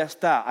hombre y ya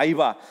está, ahí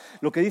va.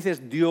 Lo que dice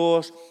es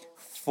Dios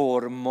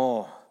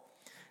formó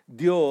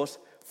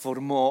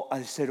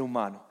al ser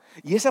humano.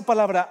 Y esa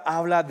palabra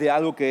habla de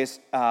algo que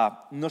es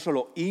no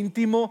solo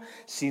íntimo,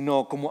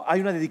 sino como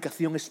hay una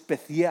dedicación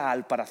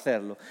especial para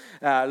hacerlo.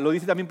 Lo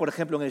dice también, por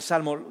ejemplo, en el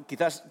Salmo,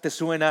 quizás te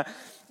suena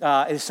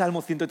el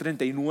Salmo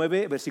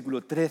 139,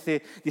 versículo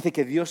 13, dice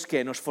que Dios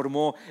que nos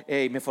formó,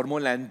 me formó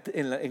en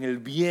el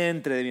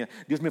vientre de mi madre.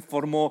 Dios me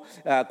formó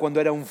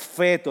cuando era un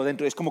feto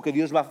dentro. Es como que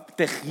Dios va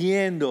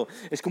tejiendo,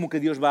 es como que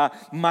Dios va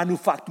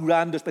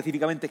manufacturando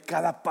específicamente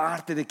cada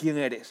parte de quién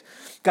eres.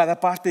 Cada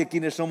parte de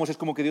quiénes somos es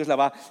como que Dios la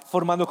va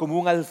formando como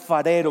un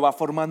alfarero, va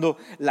formando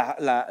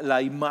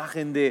la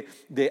imagen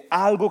de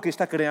algo que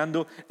está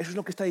creando. Eso es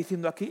lo que está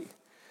diciendo aquí.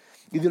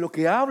 Y de lo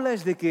que habla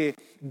es de que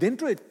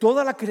dentro de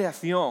toda la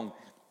creación,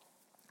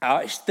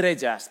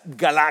 estrellas,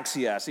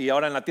 galaxias, y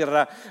ahora en la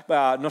Tierra,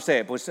 no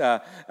sé, pues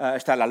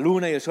está la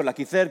luna y el sol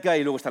aquí cerca,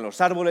 y luego están los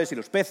árboles y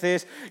los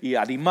peces, y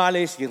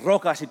animales y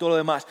rocas y todo lo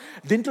demás.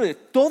 Dentro de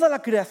toda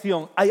la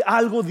creación hay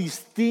algo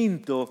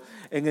distinto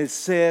en el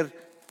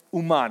ser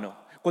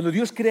humano. Cuando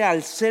Dios crea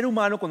al ser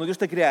humano, cuando Dios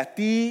te crea a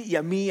ti y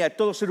a mí, a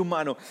todo ser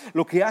humano,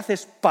 lo que hace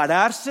es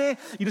pararse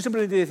y no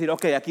simplemente decir,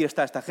 ok, aquí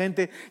está esta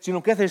gente, sino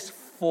lo que hace es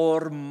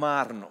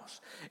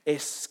formarnos,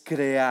 es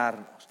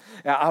crearnos.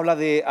 Habla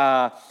de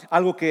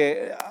algo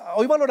que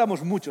hoy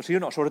valoramos mucho, ¿sí o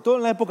no? Sobre todo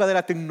en la época de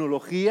la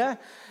tecnología,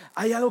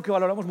 hay algo que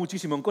valoramos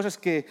muchísimo en cosas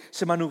que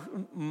se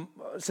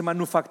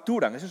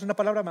manufacturan. ¿Esa es una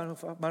palabra?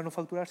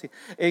 Manufacturar, sí.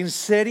 En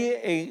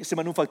serie, se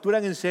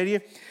manufacturan en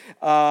serie.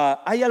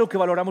 Hay algo que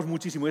valoramos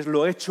muchísimo, es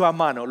lo hecho a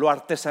mano, lo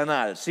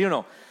artesanal, ¿sí o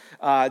no?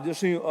 Yo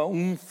soy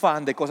un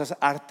fan de cosas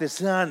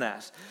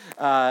artesanas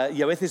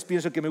y a veces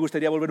pienso que me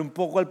gustaría volver un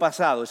poco al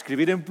pasado,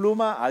 escribir en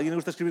pluma, a alguien le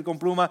gusta escribir con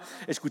pluma,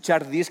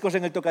 escuchar discos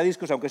en el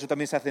tocadiscos, aunque eso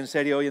también se hace en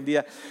serie hoy en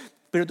día,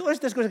 pero todas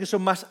estas cosas que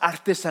son más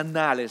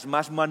artesanales,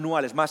 más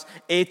manuales, más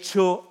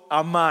hecho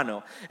a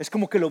mano, es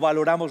como que lo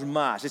valoramos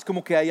más, es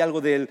como que hay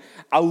algo del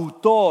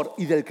autor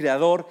y del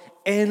creador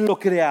en lo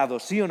creado,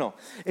 ¿sí o no?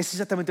 Es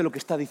exactamente lo que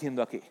está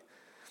diciendo aquí.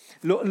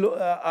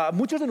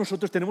 Muchos de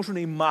nosotros tenemos una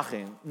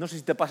imagen, no sé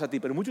si te pasa a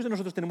ti, pero muchos de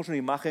nosotros tenemos una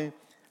imagen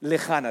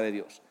lejana de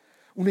Dios.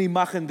 Una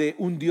imagen de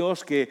un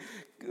Dios que,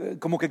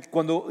 como que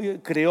cuando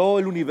creó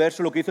el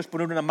universo, lo que hizo es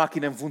poner una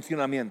máquina en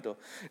funcionamiento.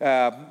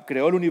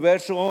 Creó el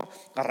universo,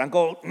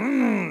 arrancó,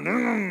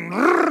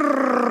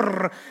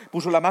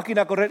 puso la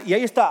máquina a correr y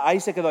ahí está, ahí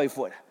se quedó ahí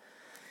fuera.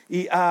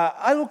 Y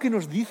algo que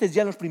nos dice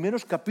ya en los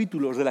primeros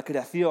capítulos de la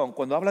creación,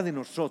 cuando habla de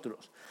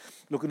nosotros,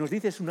 lo que nos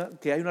dice es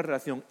que hay una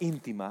relación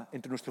íntima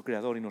entre nuestro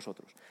Creador y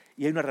nosotros.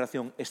 Y hay una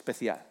relación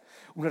especial,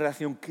 una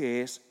relación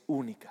que es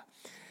única.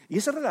 Y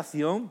esa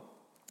relación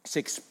se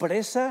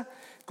expresa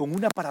con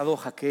una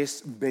paradoja que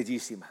es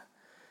bellísima.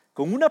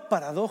 Con una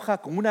paradoja,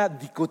 con una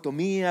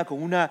dicotomía,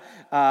 con una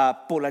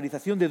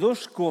polarización de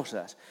dos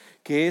cosas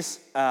que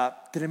es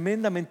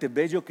tremendamente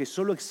bello, que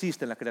solo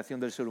existe en la creación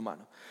del ser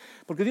humano.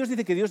 Porque Dios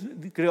dice que Dios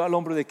creó al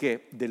hombre ¿de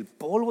qué? Del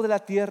polvo de la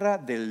tierra,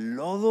 del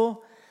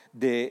lodo,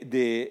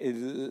 de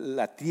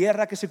la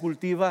tierra que se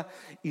cultiva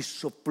y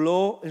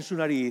sopló en su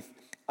nariz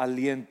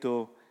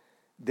aliento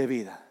de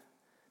vida.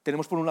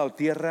 Tenemos por un lado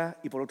tierra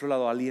y por otro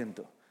lado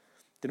aliento.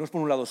 Tenemos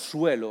por un lado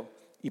suelo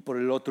y por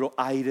el otro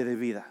aire de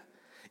vida.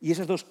 Y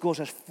esas dos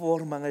cosas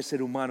forman al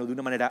ser humano de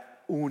una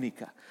manera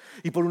única.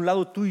 Y por un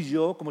lado tú y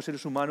yo, como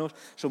seres humanos,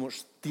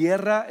 somos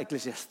tierra.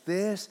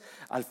 Eclesiastés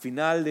al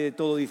final de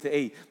todo dice,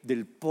 hey,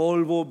 del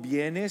polvo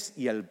vienes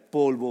y al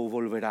polvo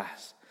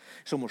volverás.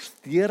 Somos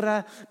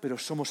tierra, pero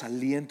somos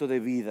aliento de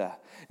vida.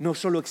 No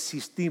solo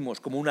existimos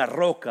como una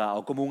roca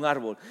o como un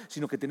árbol,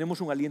 sino que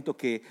tenemos un aliento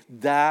que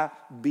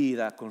da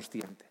vida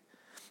consciente.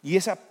 Y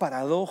esa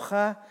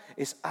paradoja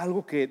es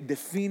algo que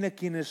define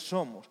quiénes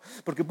somos.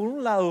 Porque por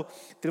un lado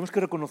tenemos que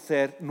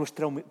reconocer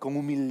con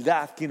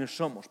humildad quiénes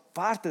somos,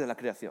 parte de la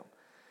creación.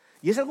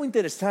 Y es algo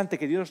interesante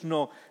que Dios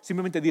no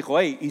simplemente dijo,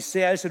 hey, y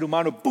sea el ser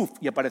humano, ¡puf!,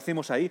 y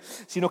aparecemos ahí,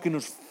 sino que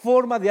nos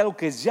forma de algo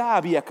que ya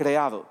había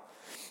creado.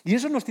 Y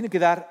eso nos tiene que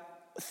dar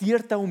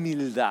cierta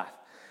humildad.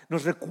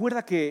 Nos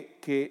recuerda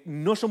que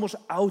no somos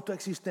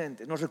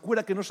autoexistentes, nos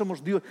recuerda que no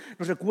somos Dios,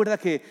 nos recuerda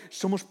que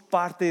somos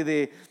parte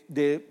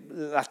de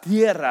la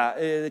tierra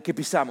que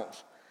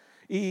pisamos.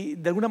 Y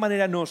de alguna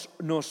manera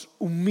nos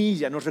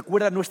humilla, nos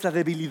recuerda nuestra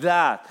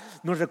debilidad,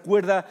 nos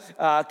recuerda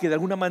que de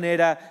alguna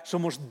manera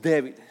somos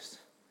débiles.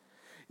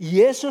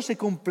 Y eso se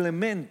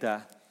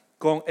complementa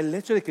con el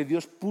hecho de que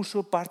Dios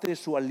puso parte de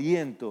su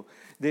aliento,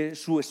 de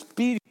su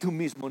espíritu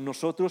mismo en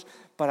nosotros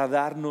para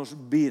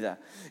darnos vida.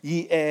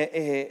 Y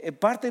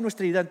parte de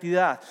nuestra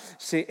identidad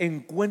se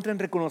encuentra en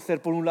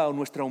reconocer, por un lado,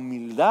 nuestra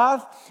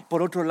humildad,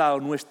 por otro lado,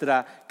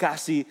 nuestra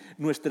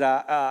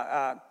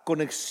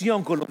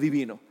conexión con lo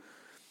divino.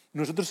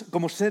 Nosotros,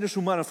 como seres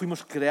humanos,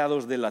 fuimos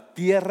creados de la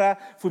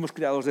tierra, fuimos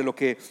creados de lo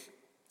que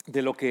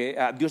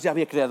Dios ya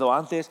había creado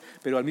antes,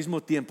 pero al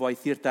mismo tiempo hay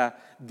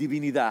cierta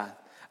divinidad.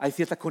 Hay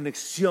cierta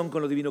conexión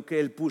con lo divino que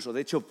Él puso.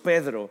 De hecho,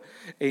 Pedro,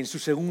 en su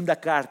segunda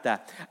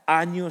carta,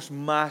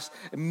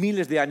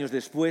 miles de años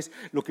después,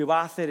 lo que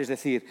va a hacer es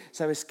decir,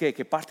 ¿sabes qué?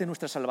 Que parte de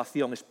nuestra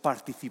salvación es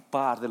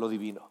participar de lo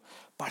divino,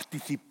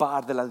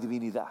 participar de la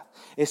divinidad.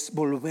 Es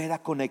volver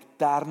a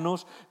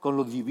conectarnos con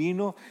lo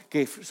divino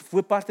que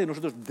fue parte de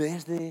nosotros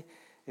desde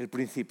el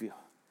principio.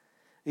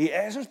 Y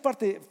eso es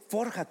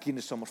forja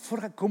quiénes somos,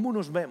 forja cómo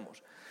nos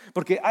vemos.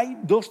 Porque hay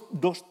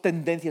dos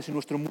tendencias en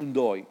nuestro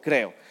mundo hoy,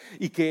 creo,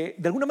 y que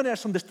de alguna manera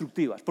son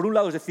destructivas. Por un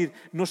lado, es decir,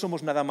 no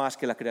somos nada más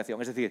que la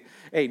creación. Es decir,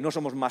 no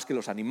somos más que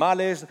los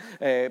animales.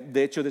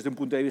 De hecho, desde un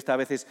punto de vista a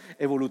veces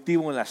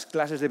evolutivo en las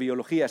clases de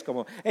biología, es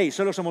como,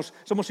 solo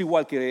somos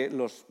igual que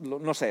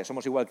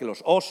somos igual que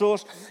los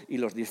osos y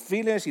los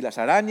delfines y las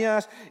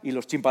arañas y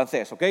los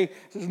chimpancés, ¿ok?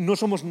 No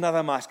somos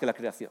nada más que la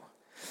creación.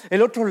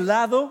 El otro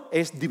lado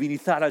es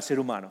divinizar al ser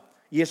humano.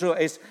 Y eso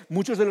es,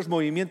 muchos de los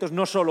movimientos,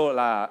 no solo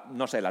la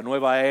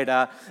nueva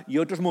era y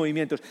otros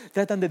movimientos,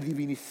 tratan de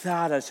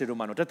divinizar al ser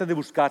humano, tratan de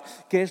buscar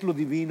qué es lo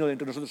divino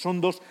dentro de nosotros. Son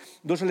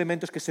dos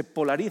elementos que se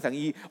polarizan.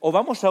 Y o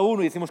vamos a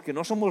uno y decimos que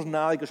no somos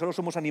nada y que solo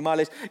somos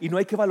animales y no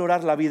hay que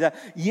valorar la vida.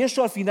 Y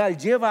eso al final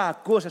lleva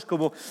a cosas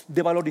como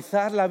de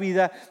valorizar la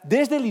vida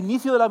desde el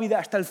inicio de la vida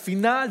hasta el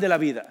final de la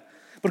vida.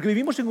 Porque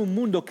vivimos en un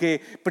mundo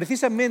que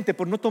precisamente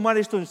por no tomar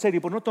esto en serio,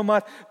 por no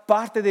tomar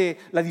parte de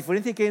la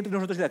diferencia que hay entre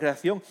nosotros y la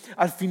creación,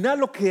 al final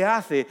lo que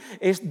hace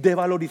es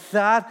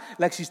devalorizar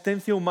la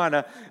existencia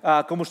humana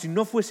como si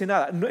no fuese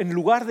nada. En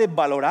lugar de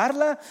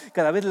valorarla,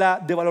 cada vez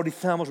la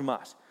devalorizamos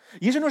más.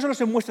 Y eso no solo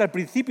se muestra al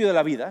principio de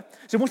la vida,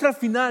 se muestra al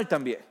final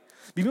también.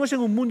 Vivimos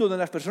en un mundo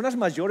donde las personas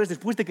mayores,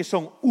 después de que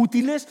son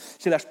útiles,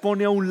 se las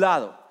pone a un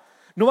lado.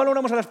 No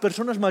valoramos a las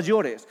personas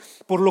mayores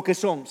por lo que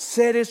son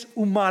seres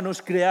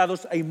humanos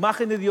creados a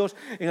imagen de Dios,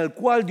 en el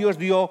cual Dios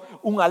dio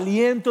un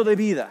aliento de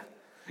vida.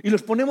 Y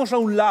los ponemos a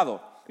un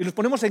lado, y los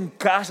ponemos en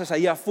casas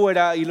ahí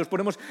afuera, y los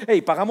ponemos,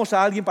 pagamos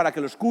a alguien para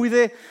que los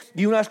cuide.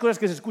 Y una de las cosas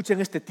que se escucha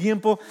en este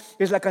tiempo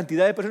es la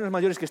cantidad de personas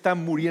mayores que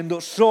están muriendo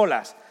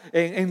solas,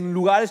 en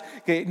lugares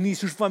que ni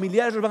sus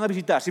familiares los van a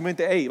visitar.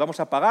 Simplemente, vamos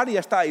a pagar y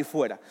ya está ahí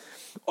fuera.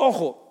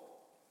 Ojo.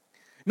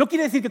 No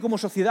quiere decir que como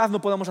sociedad no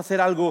podamos hacer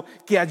algo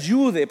que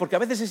ayude, porque a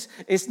veces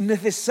es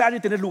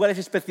necesario tener lugares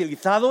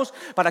especializados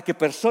para que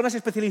personas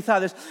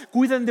especializadas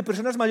cuiden de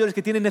personas mayores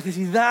que tienen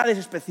necesidades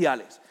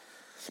especiales.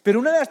 Pero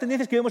una de las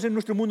tendencias que vemos en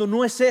nuestro mundo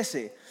no es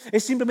ese,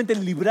 es simplemente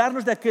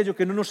librarnos de aquello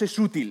que no nos es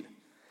útil.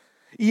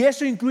 Y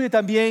eso incluye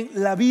también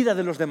la vida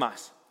de los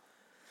demás.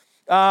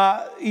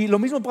 Y lo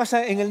mismo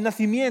pasa en el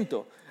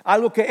nacimiento.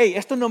 Algo que,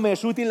 esto no me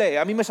es útil,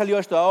 a mí me salió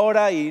esto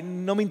ahora y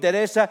no me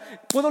interesa.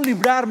 Puedo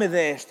librarme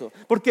de esto.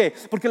 ¿Por qué?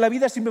 Porque la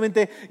vida es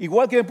simplemente,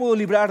 igual que me puedo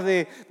librar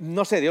de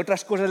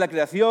otras cosas de la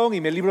creación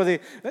y me libro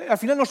de... al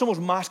final no somos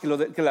más que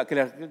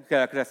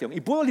la creación.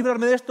 Y puedo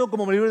librarme de esto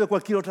como me libro de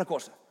cualquier otra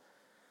cosa.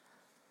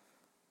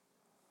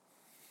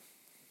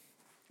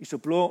 Y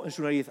sopló en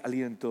su nariz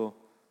aliento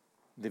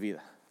de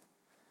vida.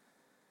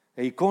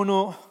 El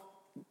icono,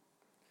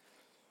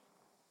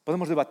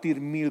 podemos debatir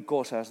 1000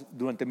 cosas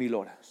durante 1000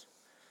 horas.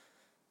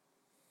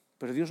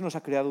 Pero Dios nos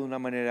ha creado de una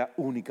manera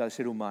única al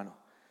ser humano.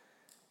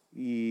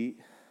 Y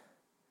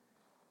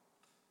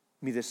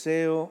mi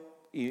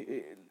deseo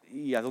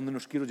y a dónde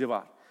nos quiero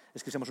llevar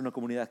es que seamos una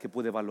comunidad que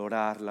puede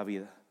valorar la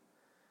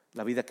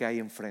vida que hay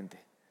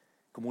enfrente,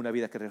 como una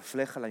vida que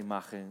refleja la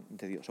imagen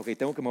de Dios.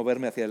 Tengo que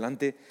moverme hacia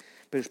adelante,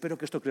 pero espero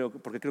que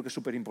porque creo que es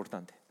súper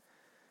importante.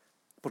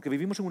 Porque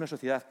vivimos en una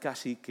sociedad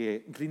casi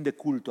que rinde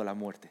culto a la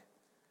muerte.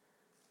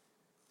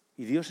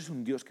 Y Dios es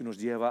un Dios que nos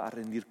lleva a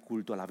rendir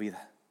culto a la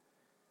vida.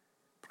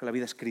 Porque la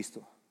vida es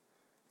Cristo.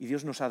 Y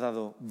Dios nos ha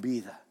dado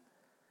vida.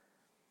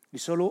 Y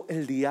solo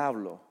el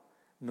diablo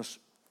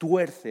nos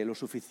tuerce lo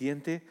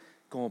suficiente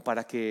como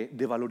para que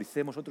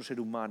devaloricemos a otros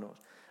seres humanos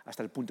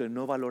hasta el punto de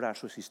no valorar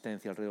su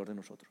existencia alrededor de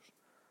nosotros.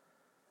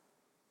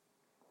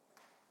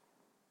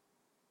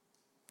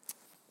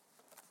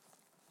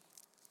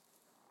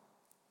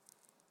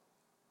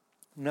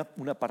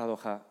 Una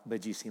paradoja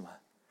bellísima.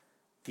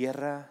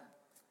 Tierra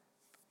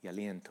y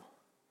aliento.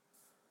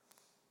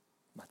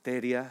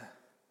 Materia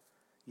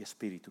y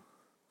espíritu.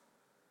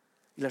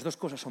 Y las dos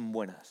cosas son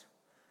buenas.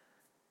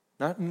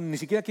 Ni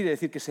siquiera quiere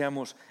decir que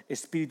seamos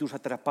espíritus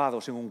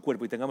atrapados en un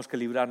cuerpo y tengamos que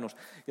librarnos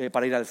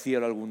para ir al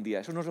cielo algún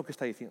día. Eso no es lo que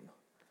está diciendo.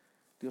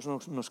 Dios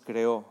nos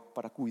creó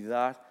para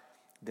cuidar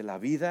de la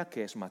vida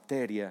que es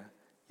materia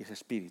y es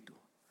espíritu,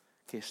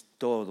 que es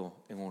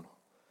todo en uno.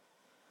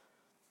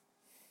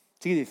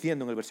 Sigue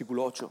diciendo en el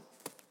versículo 8,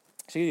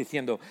 sigue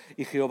diciendo,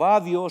 y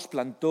Jehová Dios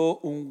plantó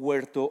un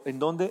huerto, ¿en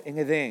dónde? En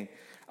Edén,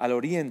 al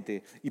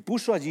oriente y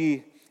puso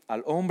allí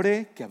al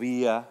hombre que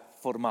había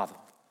formado.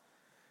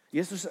 Y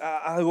esto es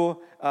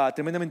algo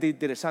tremendamente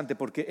interesante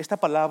porque esta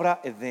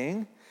palabra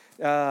Edén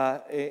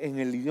en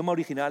el idioma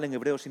original en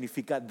hebreo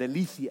significa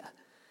delicia.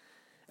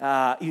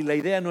 Y la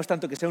idea no es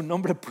tanto que sea un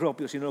nombre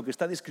propio, sino lo que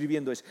está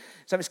describiendo es,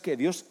 ¿sabes qué?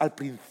 Dios al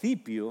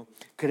principio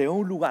creó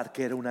un lugar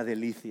que era una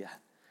delicia.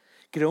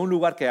 Creó un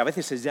lugar que a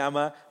veces se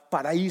llama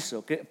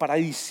paraíso,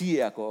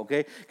 paradisíaco,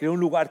 ¿okay? Creó un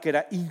lugar que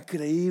era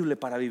increíble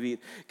para vivir,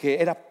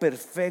 que era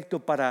perfecto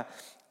para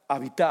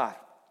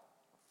habitar.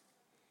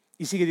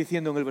 Y sigue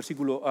diciendo en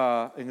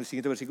el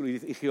siguiente versículo,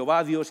 y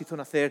Jehová Dios hizo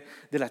nacer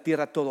de la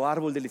tierra todo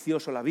árbol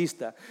delicioso a la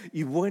vista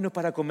y bueno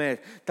para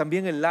comer,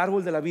 también el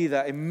árbol de la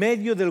vida, en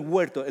medio del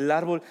huerto, el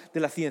árbol de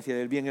la ciencia,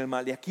 del bien y el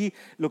mal. Y aquí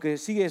lo que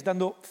sigue es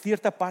dando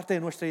cierta parte de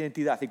nuestra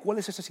identidad. ¿Y cuál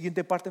es esa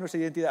siguiente parte de nuestra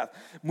identidad?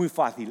 Muy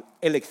fácil,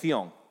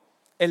 elección.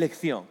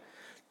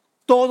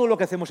 Todo lo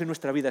que hacemos en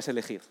nuestra vida es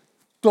elegir.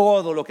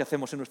 Todo lo que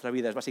hacemos en nuestra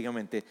vida es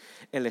básicamente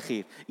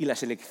elegir. Y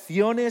las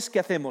elecciones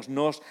que hacemos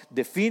nos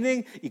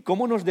definen y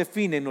cómo nos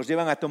definen nos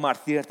llevan a tomar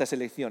ciertas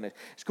elecciones.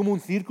 Es como un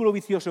círculo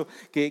vicioso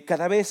que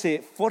cada vez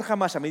se forja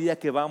más a medida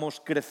que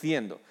vamos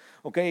creciendo.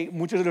 ¿Okay?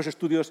 Muchos de los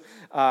estudios,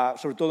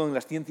 sobre todo en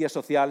las ciencias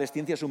sociales,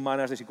 ciencias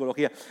humanas, de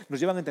psicología, nos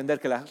llevan a entender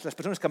que las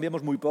personas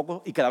cambiamos muy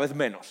poco y cada vez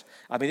menos.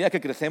 A medida que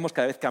crecemos,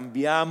 cada vez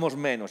cambiamos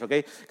menos.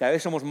 ¿Okay? Cada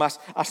vez somos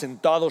más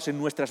asentados en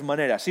nuestras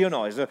maneras, ¿sí o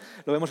no? Eso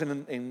lo vemos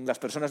en las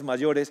personas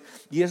mayores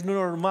y es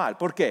normal.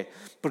 ¿Por qué?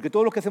 Porque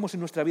todo lo que hacemos en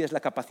nuestra vida es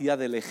la capacidad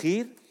de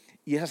elegir.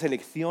 Y esa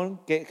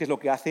selección, ¿qué es lo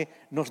que hace?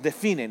 Nos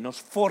define,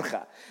 nos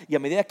forja. Y a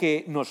medida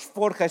que nos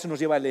forja, eso nos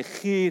lleva a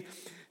elegir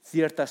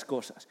ciertas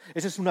cosas.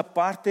 Esa es una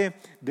parte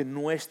de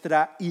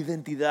nuestra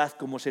identidad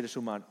como seres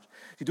humanos.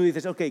 Si tú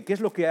dices, ok, ¿qué es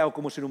lo que hago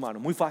como ser humano?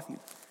 Muy fácil.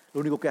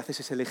 Lo único que haces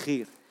es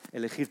elegir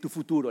tu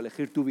futuro,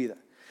 elegir tu vida.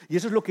 Y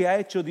eso es lo que ha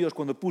hecho Dios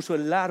cuando puso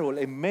el árbol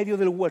en medio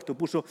del huerto,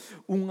 puso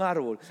un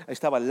árbol. Ahí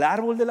estaba el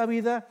árbol de la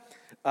vida,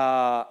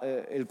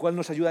 el cual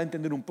nos ayuda a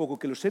entender un poco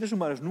que los seres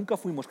humanos nunca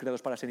fuimos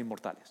creados para ser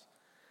inmortales.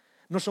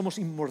 No somos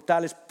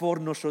inmortales por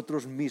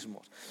nosotros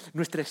mismos.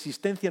 Nuestra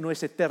existencia no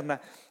es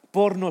eterna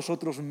por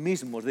nosotros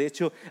mismos. De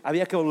hecho,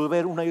 había que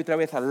volver una y otra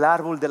vez al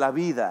árbol de la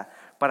vida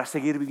para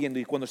seguir viviendo.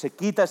 Y cuando se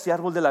quita ese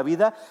árbol de la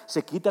vida,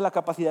 se quita la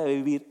capacidad de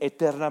vivir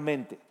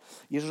eternamente.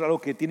 Y eso es algo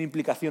que tiene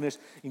implicaciones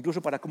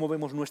incluso para cómo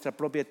vemos nuestra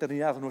propia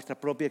eternidad, nuestra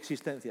propia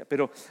existencia.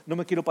 Pero no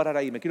me quiero parar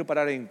ahí, me quiero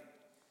parar en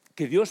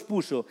que Dios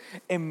puso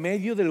en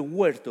medio del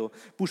huerto,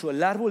 puso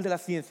el árbol de la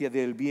ciencia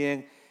del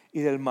bien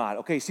y del mal.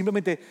 Okay,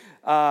 simplemente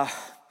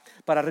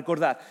para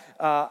recordar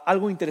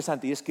algo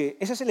interesante, y es que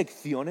esas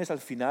elecciones al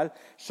final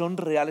son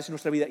reales en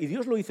nuestra vida. Y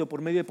Dios lo hizo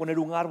por medio de poner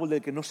un árbol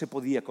del que no se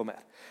podía comer.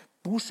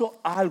 Puso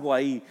algo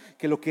ahí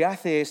que lo que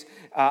hace es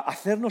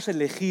hacernos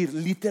elegir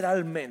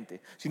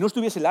literalmente. Si no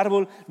estuviese el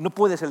árbol, no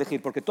puedes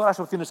elegir, porque todas las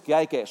opciones que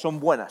hay son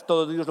buenas,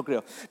 todo Dios lo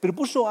creó. Pero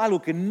puso algo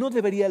que no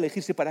debería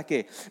elegirse, ¿para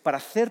qué? Para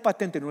hacer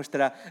patente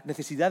nuestra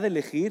necesidad de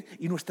elegir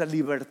y nuestra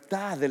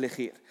libertad de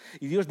elegir.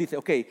 Y Dios dice,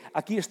 ok,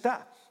 aquí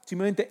está.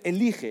 Simplemente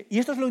elige. Y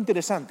esto es lo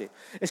interesante,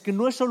 es que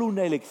no es solo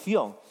una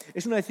elección,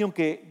 es una elección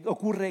que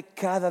ocurre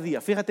cada día.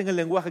 Fíjate en el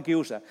lenguaje que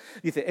usa.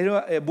 Dice,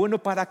 era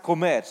bueno para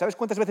comer. ¿Sabes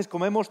cuántas veces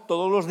comemos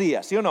todos los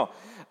días? ¿Sí o no?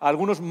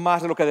 Algunos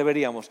más de lo que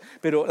deberíamos.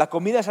 Pero la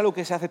comida es algo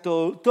que se hace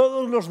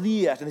todos los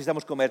días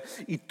necesitamos comer.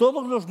 Y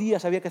todos los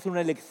días había que hacer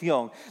una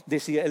elección de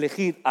si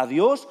elegir a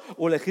Dios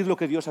o elegir lo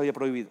que Dios había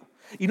prohibido.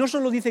 Y no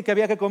solo dice que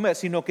había que comer,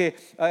 sino que,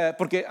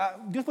 porque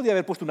Dios podía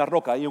haber puesto una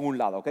roca ahí en un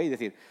lado, ¿ok? Y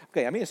decir, ok,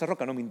 a mí esa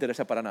roca no me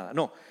interesa para nada.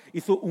 No,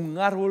 hizo un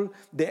árbol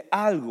de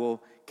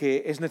algo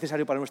que es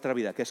necesario para nuestra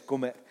vida, que es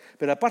comer.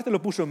 Pero aparte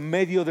lo puso en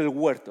medio del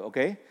huerto, ¿ok?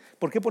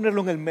 ¿Por qué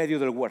ponerlo en el medio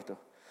del huerto?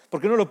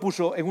 ¿Por qué no lo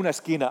puso en una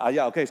esquina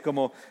allá? ¿Okay? Es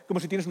como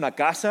si tienes una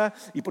casa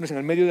y pones en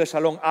el medio del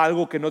salón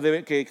algo que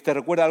te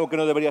recuerda algo que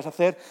no deberías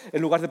hacer,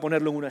 en lugar de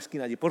ponerlo en una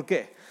esquina allí. ¿Por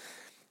qué?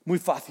 Muy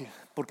fácil,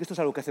 porque esto es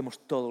algo que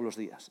hacemos todos los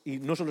días. Y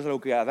no solo es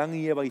algo que Adán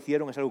y Eva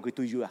hicieron, es algo que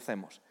tú y yo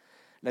hacemos.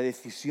 La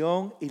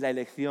decisión y la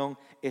elección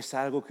es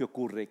algo que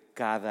ocurre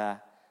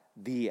cada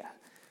día.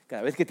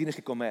 Cada vez que tienes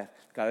que comer,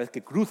 cada vez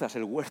que cruzas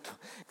el huerto,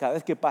 cada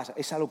vez que pasa,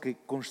 es algo que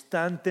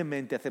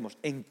constantemente hacemos.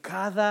 En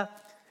cada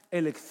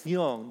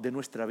elección de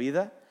nuestra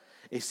vida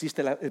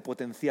existe el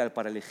potencial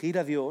para elegir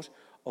a Dios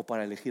o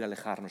para elegir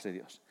alejarnos de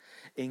Dios.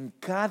 En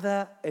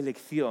cada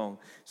elección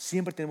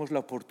siempre tenemos la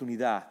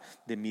oportunidad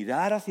de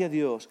mirar hacia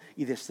Dios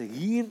y de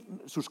seguir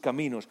sus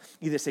caminos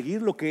y de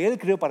seguir lo que Él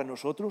creó para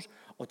nosotros,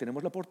 o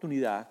tenemos la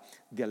oportunidad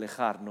de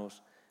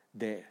alejarnos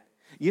de Él.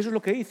 Y eso es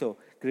lo que hizo.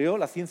 Creó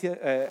la ciencia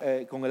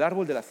con el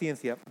árbol de la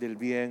ciencia del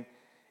bien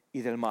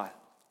y del mal.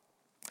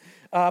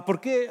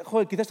 ¿Por qué,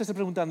 Joel, quizás te estés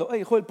preguntando,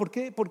 hey, Joel, ¿por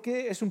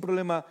qué es un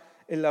problema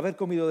el haber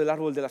comido del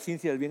árbol de la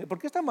ciencia del bien? ¿Por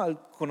qué está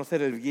mal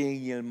conocer el bien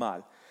y el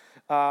mal?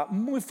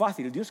 Muy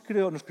fácil, Dios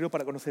nos creó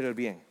para conocer el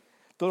bien.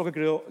 Todo lo que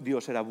creó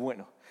Dios era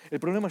bueno. El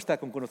problema está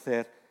con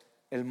conocer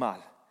el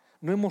mal.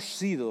 No hemos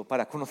sido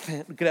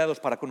creados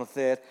para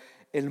conocer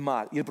el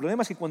mal. Y el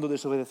problema es que cuando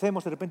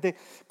desobedecemos, de repente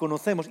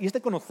conocemos. Y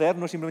este conocer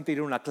no es simplemente ir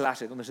a una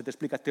clase donde se te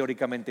explica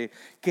teóricamente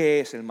qué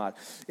es el mal.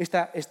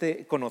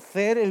 Este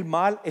conocer el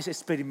mal es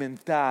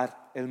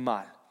experimentar el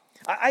mal.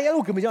 Hay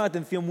algo que me llama la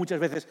atención muchas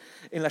veces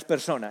en las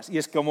personas y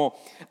es como,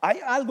 hay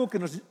algo que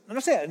no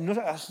sé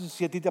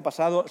si a ti te ha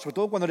pasado, sobre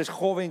todo cuando eres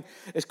joven,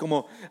 es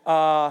como,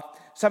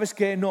 ¿sabes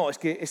qué? No, es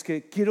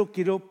que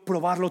quiero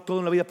probarlo todo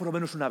en la vida por lo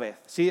menos una vez,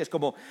 ¿sí? Es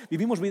como,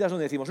 vivimos vidas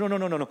donde decimos,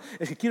 no,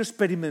 es que quiero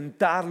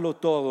experimentarlo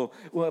todo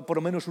por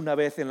lo menos una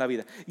vez en la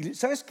vida. Y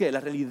 ¿sabes qué? La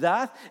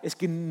realidad es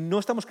que no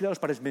estamos creados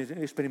para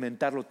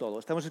experimentarlo todo,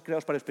 estamos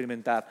creados para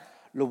experimentar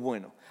lo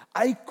bueno.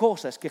 Hay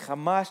cosas que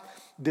jamás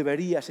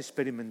deberías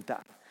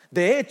experimentar.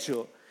 De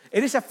hecho,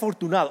 eres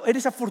afortunado,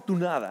 eres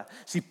afortunada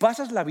si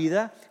pasas la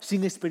vida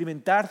sin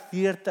experimentar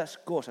ciertas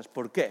cosas.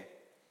 ¿Por qué?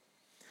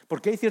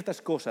 Porque hay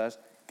ciertas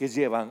cosas que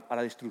llevan a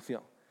la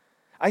destrucción.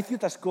 Hay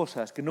ciertas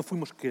cosas que no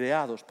fuimos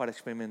creados para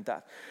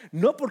experimentar.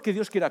 No porque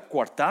Dios quiera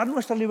coartar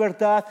nuestra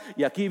libertad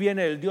y aquí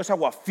viene el Dios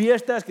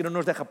aguafiestas que no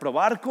nos deja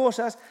probar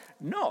cosas.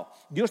 No,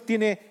 Dios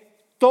tiene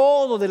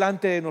todo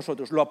delante de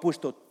nosotros, lo ha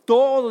puesto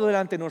todo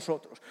delante de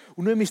nosotros.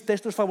 Uno de mis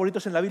textos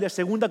favoritos en la Biblia es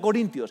 2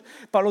 Corintios.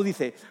 Pablo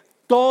dice,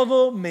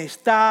 todo me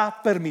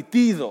está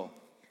permitido.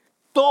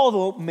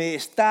 Todo me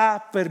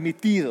está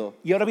permitido.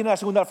 Y ahora viene la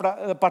segunda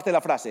parte de la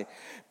frase.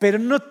 Pero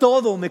no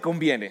todo me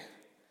conviene.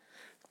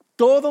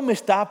 Todo me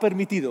está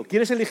permitido.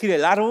 ¿Quieres elegir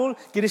el árbol?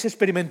 ¿Quieres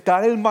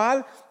experimentar el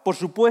mal? Por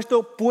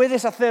supuesto,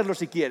 puedes hacerlo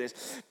si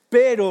quieres.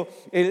 Pero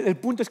el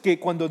punto es que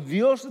cuando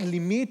Dios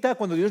limita,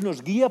 cuando Dios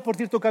nos guía por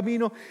cierto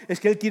camino, es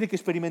que Él quiere que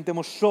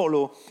experimentemos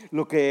solo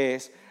lo que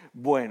es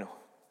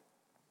bueno.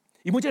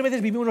 Y muchas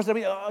veces vivimos nuestra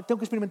vida, tengo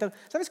que experimentar.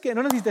 ¿Sabes qué?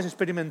 No necesitas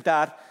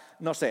experimentar,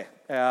 no sé,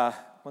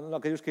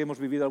 aquellos que hemos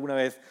vivido alguna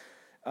vez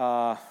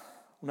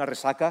una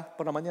resaca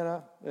por la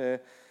mañana,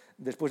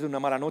 después de una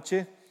mala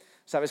noche,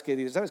 ¿sabes qué?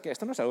 Dices, ¿sabes qué?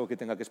 Esto no es algo que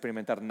tenga que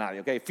experimentar nadie,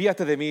 ¿ok?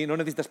 Fíjate de mí, no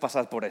necesitas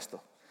pasar por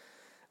esto.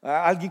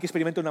 Alguien que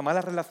experimenta una mala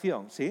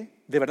relación, ¿sí?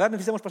 ¿De verdad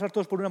necesitamos pasar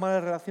todos por una mala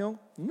relación?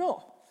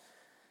 No.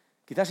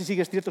 Quizás si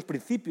sigues ciertos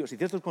principios y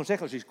ciertos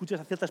consejos y escuchas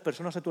a ciertas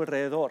personas a tu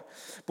alrededor,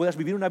 puedas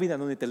vivir una vida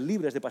donde te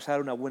libres de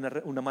pasar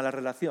una mala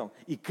relación.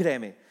 Y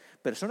créeme,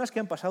 personas que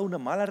han pasado una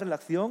mala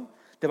relación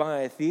te van a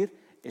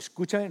decir,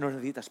 escúchame, no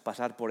necesitas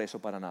pasar por eso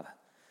para nada.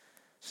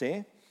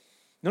 ¿Sí?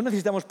 No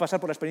necesitamos pasar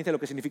por la experiencia de lo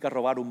que significa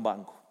robar un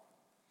banco.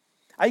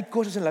 Hay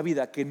cosas en la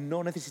vida que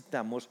no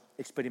necesitamos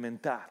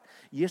experimentar.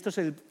 Y esto es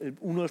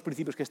uno de los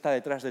principios que está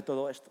detrás de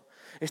todo esto.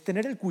 Es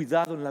tener el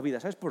cuidado en la vida.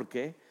 ¿Sabes por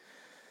qué?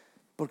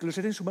 Porque los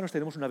seres humanos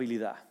tenemos una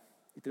habilidad.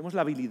 Y tenemos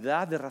la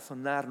habilidad de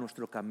razonar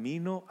nuestro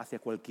camino hacia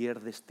cualquier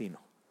destino.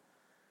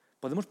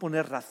 Podemos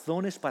poner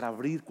razones para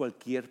abrir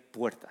cualquier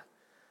puerta.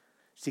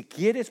 Si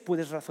quieres,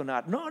 puedes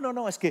razonar.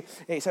 No, es que,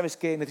 ¿sabes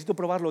qué? Necesito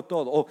probarlo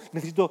todo. O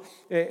esto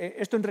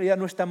en realidad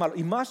no está mal.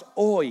 Y más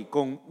hoy,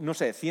 con, no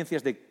sé,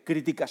 ciencias de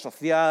crítica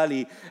social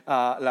y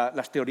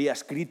las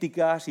teorías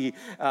críticas y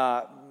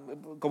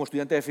como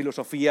estudiante de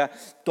filosofía,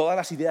 todas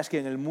las ideas que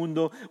hay en el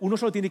mundo, uno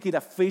solo tiene que ir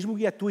a Facebook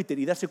y a Twitter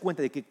y darse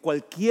cuenta de que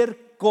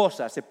cualquier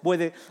cosa se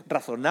puede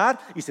razonar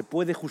y se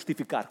puede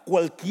justificar.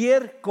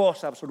 Cualquier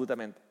cosa,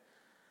 absolutamente.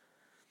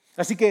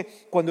 Así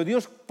que cuando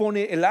Dios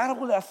pone el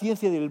árbol de la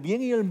ciencia del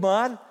bien y el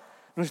mal,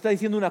 nos está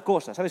diciendo una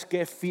cosa, ¿sabes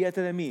qué?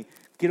 Fíjate de mí,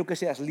 quiero que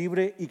seas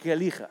libre y que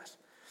elijas.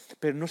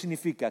 Pero no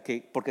significa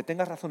que porque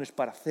tengas razones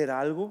para hacer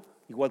algo,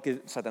 igual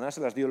que Satanás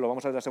se las dio, lo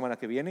vamos a ver la semana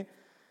que viene,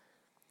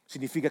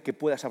 significa que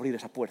puedas abrir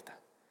esa puerta.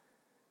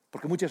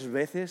 Porque muchas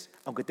veces,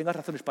 aunque tengas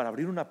razones para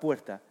abrir una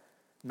puerta,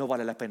 no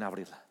vale la pena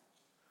abrirla.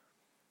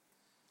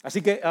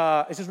 Así que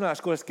esa es una de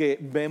las cosas que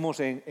vemos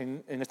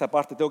en esta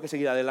parte. Tengo que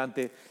seguir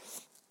adelante.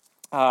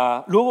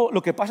 Luego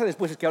lo que pasa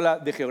después es que habla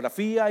de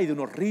geografía y de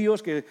unos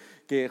ríos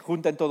que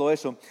juntan todo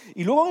eso.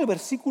 Y luego en el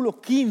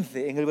versículo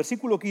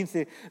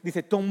 15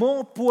 dice,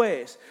 tomó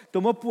pues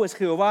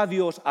Jehová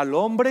Dios al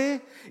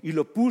hombre y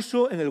lo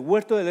puso en el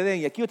huerto del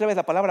Edén. Y aquí otra vez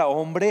la palabra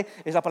hombre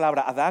es la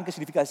palabra Adán, que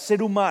significa el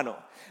ser humano.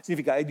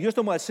 Significa, Dios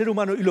tomó al ser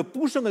humano y lo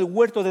puso en el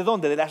huerto ¿de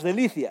dónde? De las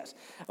Delicias.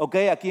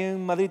 ¿Okay? Aquí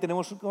en Madrid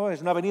tenemos,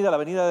 es una avenida, la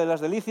avenida de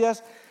las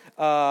Delicias.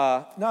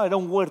 No, era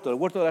un huerto, el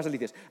huerto de las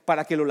Delicias.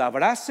 Para que lo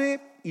labrase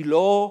y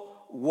lo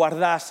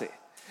guardase.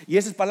 Y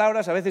esas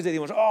palabras a veces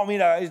decimos,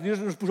 mira, Dios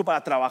nos puso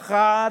para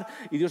trabajar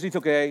y Dios hizo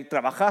que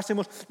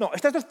trabajásemos. No,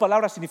 estas dos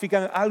palabras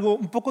significan algo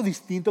un poco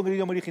distinto en el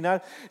idioma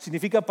original.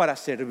 Significa para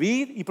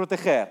servir y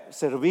proteger.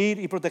 Servir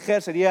y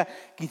proteger sería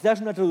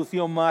quizás una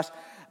traducción más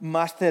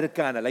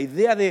cercana. La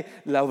idea de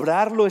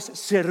labrarlo es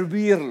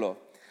servirlo.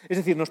 Es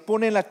decir, nos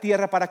pone en la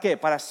tierra ¿para qué?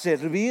 Para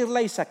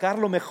servirla y sacar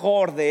lo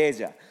mejor de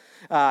ella.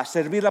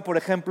 Servirla, por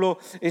ejemplo,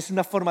 es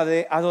una forma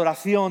de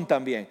adoración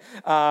también.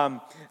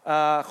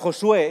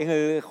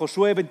 Josué, en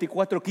Josué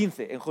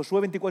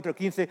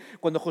 24:15,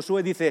 cuando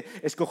Josué dice,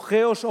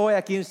 escogeos hoy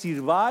a quien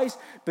sirváis,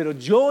 pero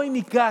yo y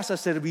mi casa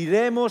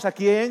serviremos ¿a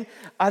quién?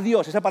 A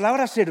Dios. Esa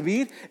palabra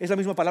servir es la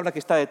misma palabra que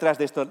está detrás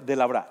de esto de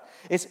labrar.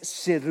 Es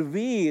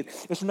servir,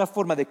 es una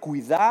forma de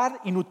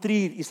cuidar y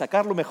nutrir y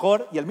sacar lo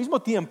mejor y al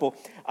mismo tiempo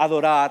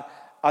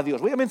adorar a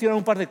Dios. Voy a mencionar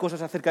un par de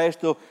cosas acerca de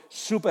esto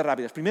súper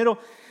rápidas. Primero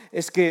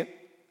es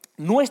que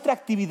nuestra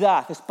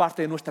actividad es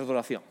parte de nuestra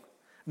adoración.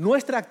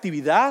 Nuestra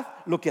actividad,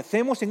 lo que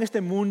hacemos en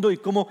este mundo y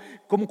cómo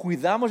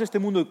cuidamos este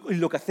mundo y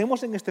lo que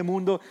hacemos en este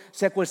mundo,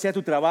 sea cual sea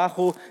tu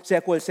trabajo,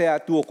 sea cual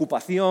sea tu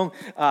ocupación,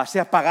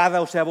 sea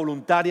pagada o sea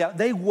voluntaria,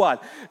 da igual.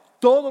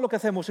 Todo lo que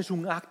hacemos es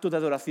un acto de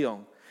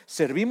adoración.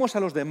 Servimos a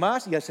los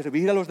demás y al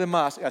servir a los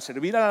demás, al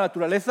servir a la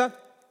naturaleza,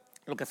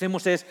 lo que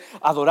hacemos es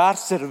adorar,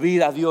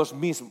 servir a Dios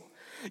mismo.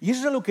 Y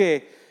eso es lo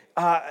que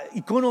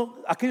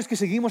aquellos que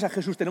seguimos a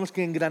Jesús tenemos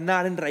que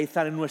engranar,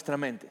 enraizar en nuestra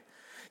mente.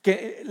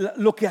 Que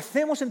lo que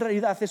hacemos en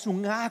realidad es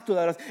un acto de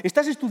adoración.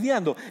 Estás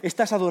estudiando,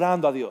 estás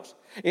adorando a Dios.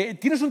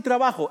 Tienes un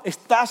trabajo,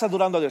 estás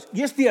adorando a Dios.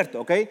 Y es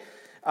cierto, ¿ok?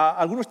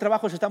 Algunos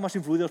trabajos están más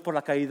influidos por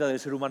la caída del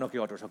ser humano que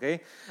otros, ¿ok?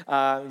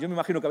 Yo me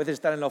imagino que a veces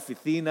estar en la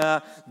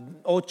oficina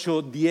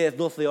 8, 10,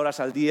 12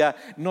 horas al día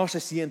no se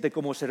siente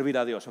como servir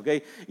a Dios, ¿ok?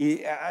 Y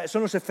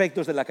son los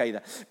efectos de la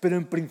caída. Pero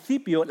en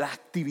principio la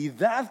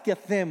actividad que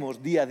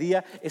hacemos día a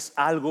día es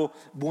algo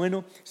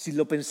bueno si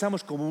lo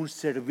pensamos como un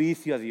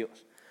servicio a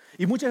Dios.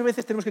 Y muchas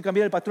veces tenemos que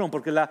cambiar el patrón,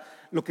 porque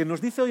lo que nos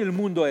dice hoy el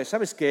mundo es,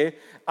 ¿sabes qué?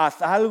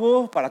 Haz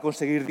algo para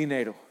conseguir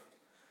dinero.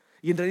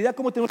 Y en realidad,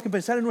 cómo tenemos que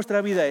pensar en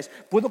nuestra vida es,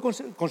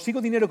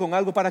 ¿consigo dinero con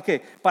algo para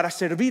qué? Para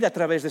servir a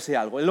través de ese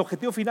algo. El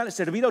objetivo final es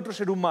servir a otro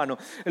ser humano.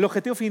 El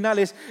objetivo final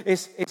es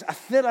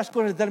hacer las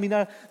cosas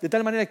de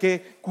tal manera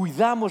que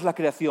cuidamos la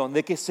creación,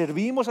 de que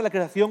servimos a la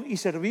creación y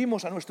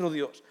servimos a nuestro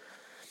Dios.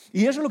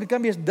 Y eso lo que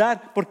cambia es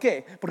dar. ¿Por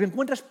qué? Porque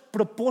encuentras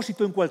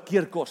propósito en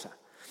cualquier cosa.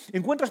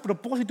 Encuentras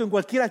propósito en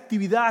cualquier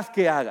actividad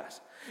que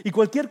hagas. Y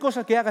cualquier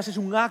cosa que hagas es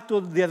un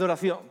acto de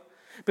adoración.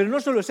 Pero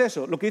no solo es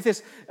eso, lo que dice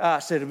es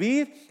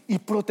servir y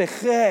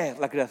proteger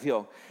la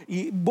creación.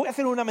 Y voy a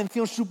hacer una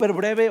mención súper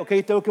breve, ¿ok?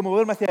 Tengo que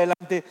moverme hacia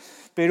adelante,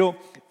 pero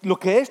lo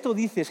que esto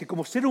dice es que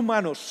como ser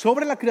humano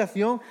sobre la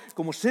creación,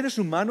 como seres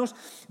humanos,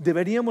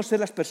 deberíamos ser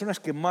las personas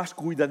que más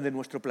cuidan de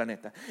nuestro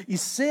planeta. Y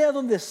sea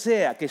donde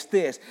sea que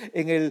estés,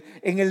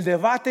 en el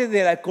debate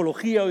de la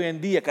ecología hoy en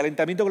día,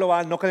 calentamiento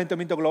global, no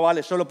calentamiento global,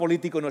 es solo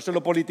político, no es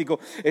solo político,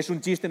 es un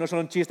chiste, no es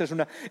solo un chiste,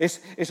 eso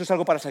es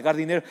algo para sacar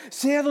dinero.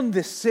 Sea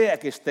donde sea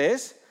que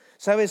estés,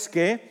 ¿sabes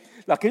qué?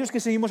 Aquellos que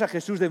seguimos a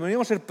Jesús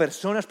deberíamos ser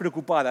personas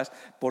preocupadas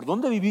por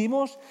dónde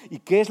vivimos y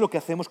qué es lo que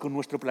hacemos con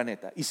nuestro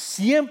planeta. Y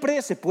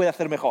siempre se puede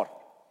hacer mejor.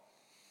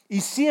 Y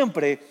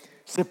siempre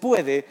se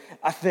puede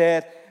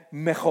hacer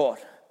mejor.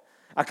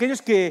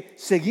 Aquellos que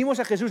seguimos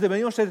a Jesús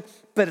deberíamos ser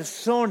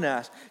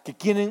personas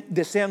que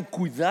desean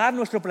cuidar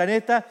nuestro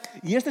planeta.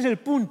 Y este es el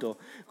punto.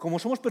 Como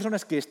somos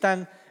personas que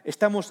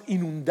estamos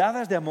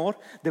inundadas de amor,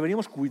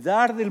 deberíamos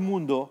cuidar del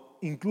mundo.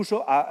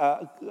 Incluso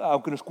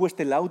aunque nos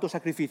cueste el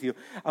autosacrificio,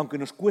 aunque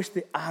nos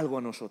cueste algo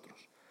a nosotros.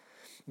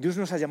 Dios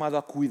nos ha llamado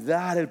a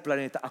cuidar el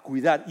planeta, a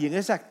cuidar y en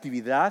esa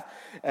actividad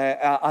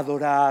a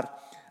adorar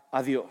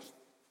a Dios.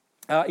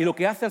 Y lo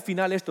que hace al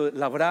final esto,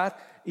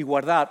 labrar y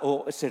guardar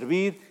o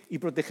servir y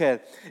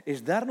proteger,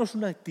 es darnos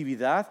una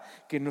actividad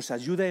que nos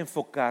ayude a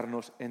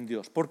enfocarnos en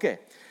Dios. ¿Por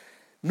qué?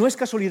 No es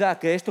casualidad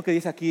que esto que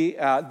dice aquí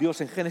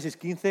Dios en Génesis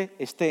 15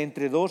 esté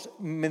entre dos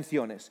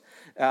menciones.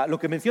 Lo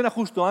que menciona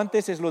justo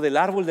antes es lo del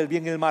árbol del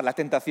bien y el mal, la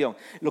tentación.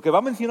 Lo que va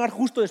a mencionar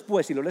justo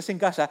después, si lo lees en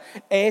casa,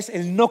 es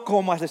el no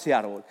comas de ese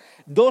árbol.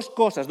 Dos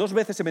cosas, dos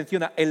veces se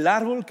menciona el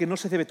árbol que no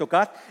se debe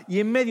tocar y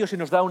en medio se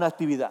nos da una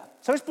actividad.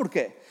 ¿Sabes por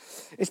qué?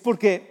 Es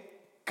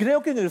porque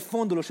creo que en el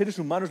fondo los seres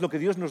humanos lo que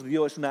Dios nos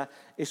dio es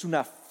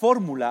una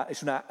fórmula,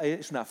 es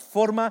una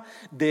forma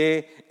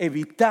de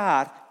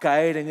evitar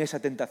caer en esa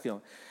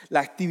tentación. La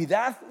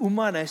actividad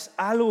humana es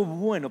algo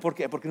bueno. ¿Por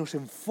qué? Porque nos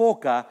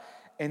enfoca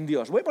en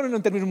Dios. Voy a ponerlo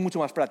en términos mucho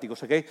más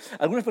prácticos, ¿ok?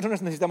 Algunas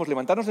personas necesitamos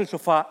levantarnos del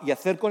sofá y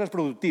hacer cosas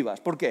productivas.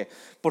 ¿Por qué?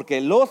 Porque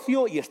el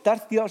ocio y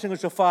estar tirados en el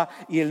sofá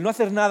y el no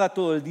hacer nada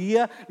todo el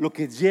día lo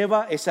que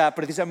lleva es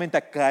precisamente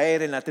a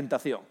caer en la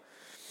tentación.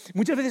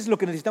 Muchas veces lo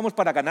que necesitamos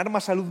para ganar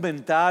más salud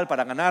mental,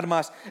 para ganar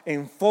más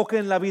enfoque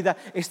en la vida,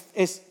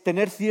 es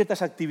tener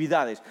ciertas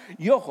actividades.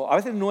 Y ojo, a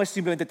veces no es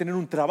simplemente tener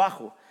un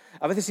trabajo.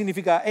 A veces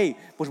significa,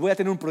 pues voy a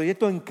tener un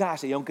proyecto en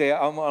casa y aunque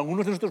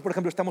algunos de nosotros, por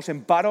ejemplo, estamos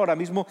en paro ahora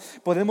mismo,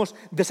 podemos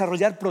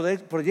desarrollar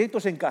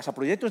proyectos en casa,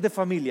 proyectos de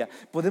familia,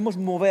 podemos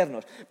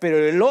movernos. Pero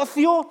el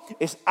ocio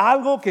es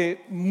algo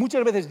que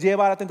muchas veces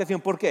lleva a la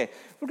tentación. ¿Por qué?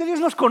 Porque Dios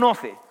nos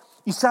conoce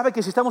y sabe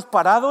que si estamos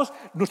parados,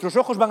 nuestros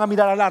ojos van a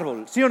mirar al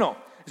árbol, ¿sí o no?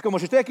 Es como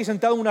si estoy aquí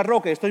sentado en una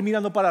roca y estoy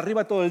mirando para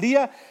arriba todo el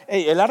día,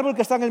 el árbol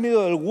que está en el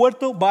medio del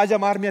huerto va a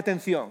llamar mi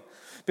atención.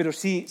 Pero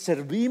si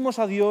servimos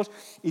a Dios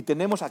y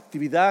tenemos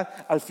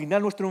actividad, al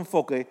final nuestro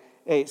enfoque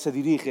se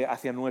dirige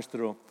hacia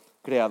nuestro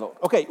Creador.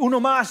 Ok, uno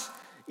más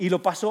y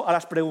lo paso a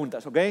las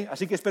preguntas, ¿ok?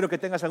 Así que espero que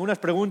tengas algunas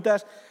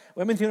preguntas.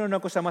 Voy a mencionar una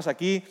cosa más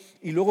aquí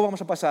y luego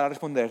vamos a pasar a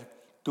responder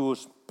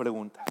tus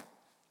preguntas.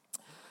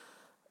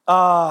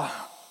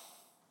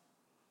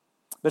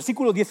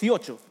 Versículo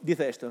 18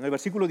 dice esto. En el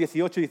versículo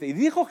 18 dice, y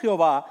dijo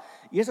Jehová,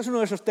 y este es uno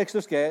de esos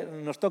textos que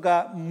nos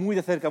toca muy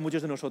de cerca a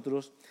muchos de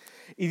nosotros,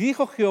 y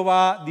dijo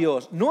Jehová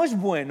Dios, no es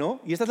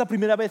bueno, y esta es la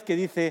primera vez que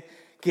dice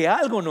que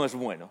algo no es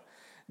bueno.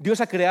 Dios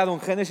ha creado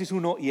en Génesis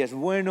 1 y es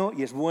bueno,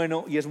 y es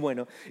bueno, y es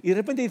bueno. Y de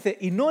repente dice,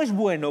 y no es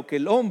bueno que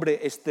el hombre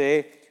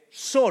esté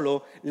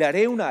solo, le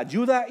haré una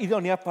ayuda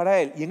idónea para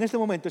él. Y en este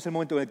momento es el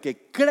momento en el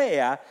que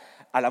crea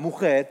a la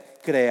mujer,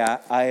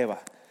 crea a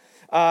Eva.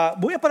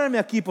 Voy a pararme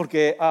aquí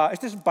porque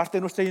esta es parte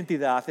de nuestra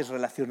identidad, es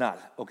relacional,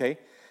 ¿ok?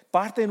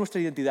 Parte de nuestra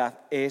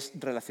identidad es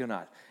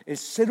relacional. El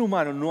ser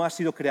humano no ha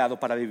sido creado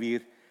para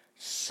vivir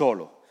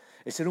solo.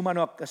 El ser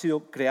humano ha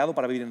sido creado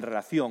para vivir en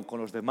relación con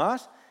los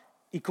demás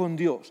y con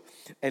Dios.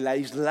 El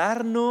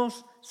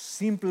aislarnos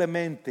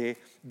simplemente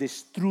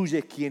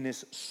destruye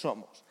quienes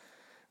somos.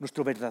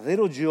 Nuestro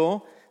verdadero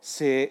yo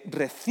se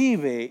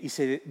recibe y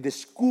se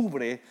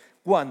descubre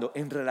cuando,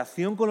 en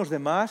relación con los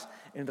demás,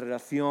 en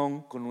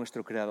relación con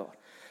nuestro Creador.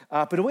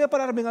 Pero voy a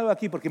pararme en algo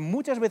aquí porque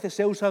muchas veces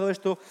se ha usado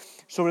esto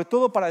sobre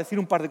todo para decir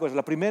un par de cosas.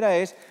 La primera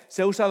es,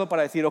 se ha usado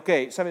para decir, ok,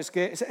 ¿sabes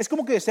qué? Es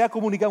como que se ha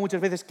comunicado muchas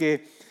veces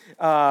que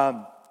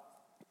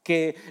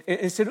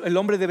el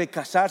hombre debe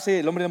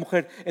casarse, el hombre y la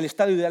mujer, el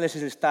estado ideal es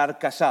estar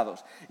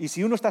casados. Y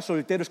si uno está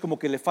soltero es como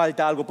que le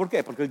falta algo. ¿Por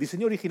qué? Porque el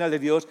diseño original de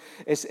Dios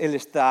es el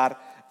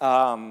estar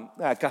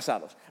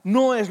casados.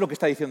 No es lo que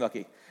está diciendo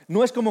aquí.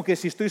 No es como que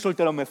si estoy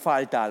soltero me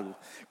falta algo.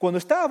 Cuando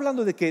está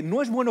hablando de que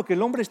no es bueno que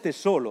el hombre esté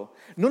solo,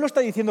 no lo está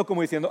diciendo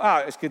como diciendo,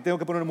 es que tengo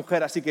que poner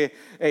mujer, así que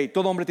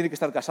todo hombre tiene que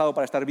estar casado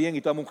para estar bien y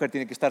toda mujer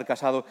tiene que estar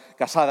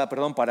casada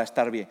para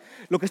estar bien.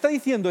 Lo que está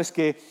diciendo es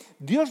que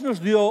Dios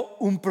nos dio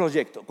un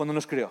proyecto cuando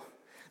nos creó.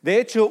 De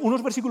hecho,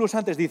 unos versículos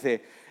antes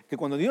dice que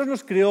cuando Dios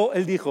nos creó,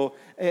 Él dijo,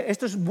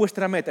 esto es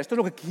vuestra meta, esto es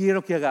lo que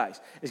quiero que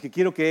hagáis, es que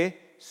quiero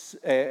que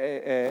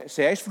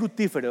seáis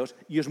fructíferos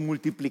y os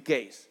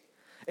multipliquéis.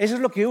 Eso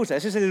es lo que usa,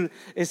 ese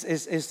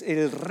es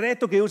el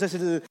reto que usa,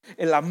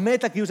 es la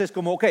meta que usa, es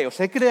como, ok, os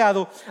he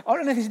creado,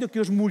 ahora necesito que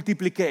os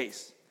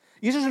multipliquéis.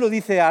 Y eso se lo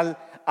dice al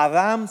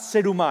Adán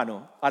ser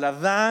humano, al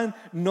Adán,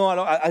 no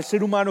al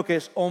ser humano que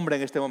es hombre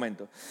en este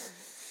momento.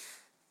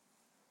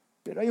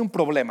 Pero hay un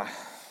problema,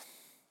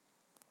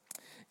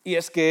 y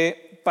es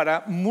que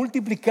para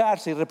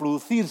multiplicarse y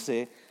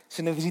reproducirse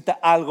se necesita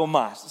algo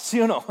más,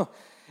 ¿sí o no?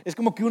 Es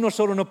como que uno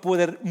solo no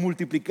puede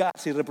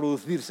multiplicarse y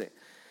reproducirse.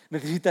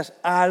 Necesitas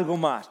algo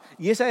más.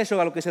 Y es a eso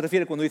a lo que se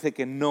refiere cuando dice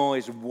que no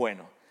es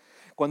bueno.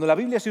 Cuando la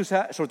Biblia se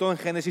usa, sobre todo en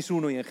Génesis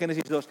 1 y en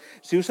Génesis 2,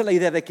 se usa la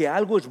idea de que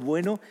algo es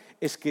bueno,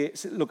 es que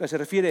lo que se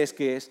refiere es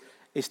que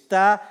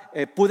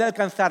puede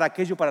alcanzar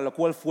aquello para lo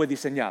cual fue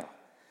diseñado.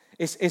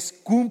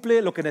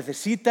 Cumple lo que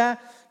necesita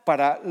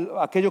para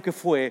aquello que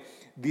fue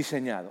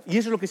diseñado. Y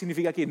eso es lo que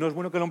significa aquí. No es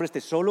bueno que el hombre esté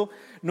solo,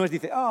 no es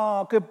dice,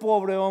 qué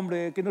pobre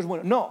hombre, que no es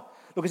bueno. No,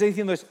 lo que está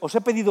diciendo es, os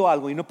he pedido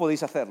algo y no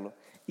podéis hacerlo.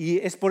 Y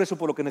es por eso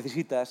por lo que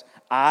necesitas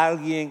a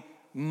alguien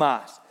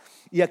más.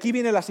 Y aquí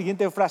viene la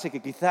siguiente frase que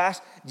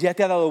quizás ya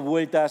ha dado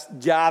vueltas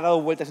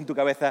en tu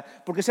cabeza,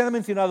 porque se ha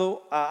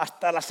mencionado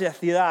hasta la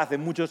saciedad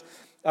en muchos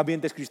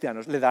ambientes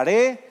cristianos. Le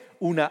daré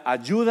una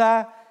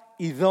ayuda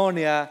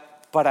idónea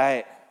para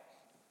él.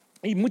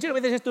 Y muchas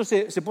veces esto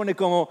se pone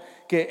como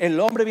que el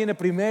hombre viene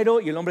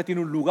primero y el hombre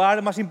tiene un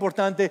lugar más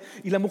importante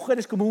y la mujer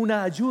es como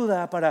una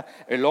ayuda para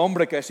el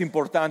hombre que es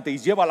importante y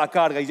lleva la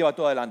carga y lleva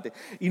todo adelante.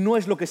 Y no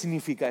es lo que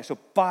significa eso,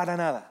 para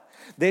nada.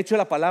 De hecho,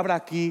 la palabra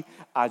aquí,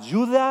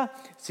 ayuda,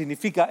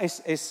 significa,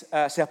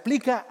 se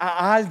aplica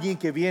a alguien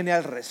que viene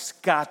al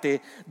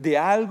rescate de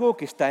algo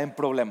que está en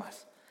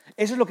problemas.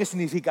 Eso es lo que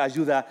significa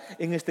ayuda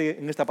en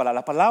esta palabra.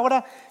 La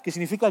palabra que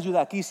significa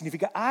ayuda aquí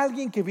significa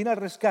alguien que viene al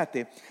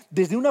rescate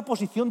desde una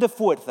posición de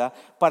fuerza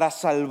para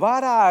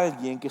salvar a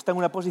alguien que está en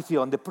una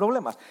posición de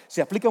problemas.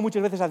 Se aplica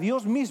muchas veces a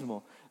Dios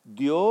mismo.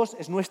 Dios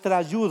es nuestra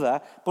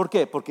ayuda. ¿Por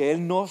qué? Porque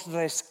Él nos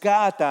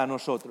rescata a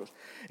nosotros.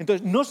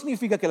 Entonces, no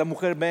significa que la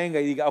mujer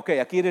venga y diga, ok,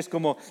 aquí eres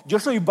como, yo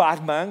soy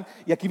Batman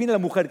y aquí viene la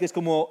mujer que es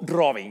como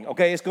Robin, ok,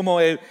 es como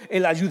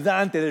el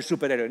ayudante del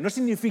superhéroe. No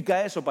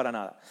significa eso para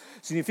nada.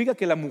 Significa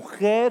que la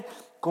mujer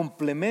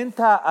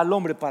complementa al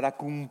hombre para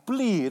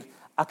cumplir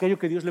aquello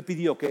que Dios le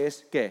pidió, que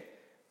es, ¿qué?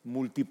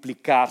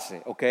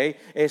 Multiplicarse, ¿ok?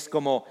 Es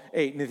como,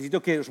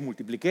 necesito que os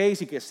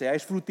multipliquéis y que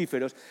seáis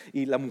fructíferos,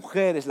 y la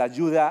mujer es la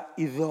ayuda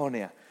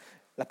idónea.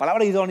 La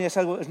palabra idónea es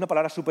una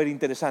palabra súper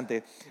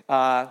interesante,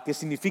 que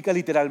significa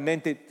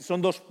literalmente,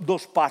 son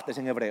dos partes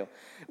en hebreo.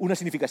 Una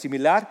significa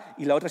similar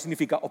y la otra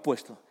significa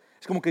opuesto.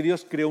 Es como que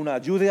Dios creó una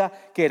ayuda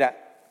que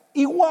era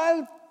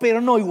igual,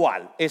 pero no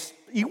igual. Es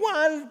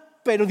igual,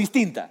 pero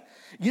distinta.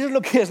 Y eso es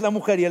lo que es la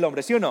mujer y el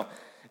hombre, ¿sí o no?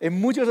 En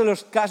muchos de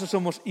los casos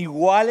somos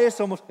iguales,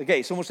 somos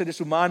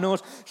seres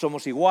humanos,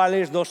 somos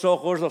iguales, 2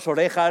 ojos, 2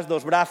 orejas,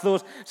 2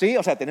 brazos, ¿sí?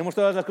 O sea, tenemos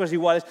todas las cosas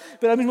iguales,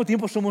 pero al mismo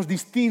tiempo somos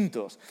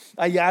distintos.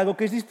 Hay algo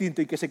que es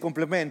distinto y que se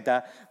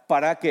complementa,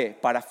 ¿para qué?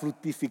 Para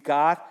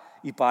fructificar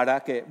y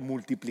para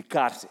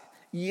multiplicarse.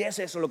 Y es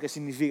eso lo que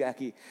significa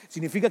aquí.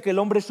 ¿Significa que el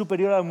hombre es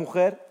superior a la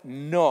mujer?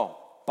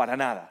 No, para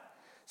nada.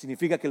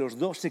 Significa que los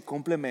dos se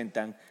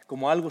complementan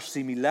como algo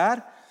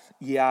similar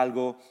y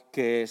algo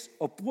que es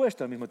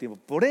opuesto al mismo tiempo.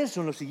 Por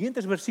eso, en los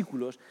siguientes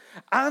versículos,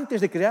 antes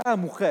de crear a la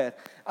mujer,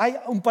 hay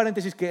un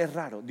paréntesis que es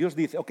raro. Dios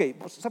dice, ok,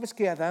 ¿sabes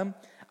qué, Adán?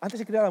 Antes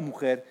de crear a la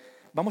mujer,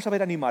 vamos a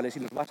ver animales y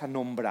los vas a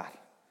nombrar.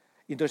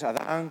 Y entonces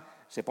Adán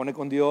se pone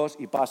con Dios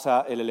y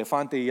pasa el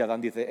elefante y Adán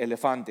dice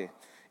elefante.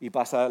 Y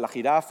pasa la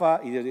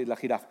jirafa y la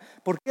jirafa.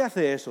 ¿Por qué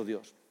hace eso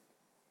Dios?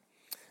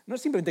 No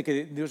es simplemente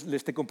que Dios le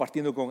esté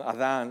compartiendo con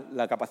Adán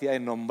la capacidad de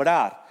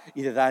nombrar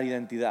y de dar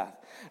identidad.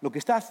 Lo que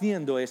está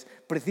haciendo es,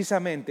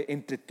 precisamente,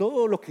 entre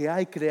todo lo que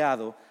hay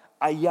creado,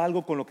 hay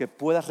algo con lo que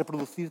puedas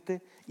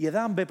reproducirte y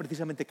Adán ve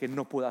precisamente que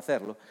no puede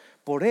hacerlo.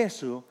 Por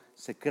eso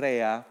se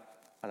crea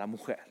a la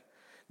mujer.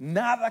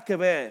 Nada que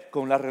ver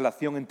con la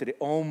relación entre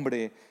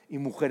hombre y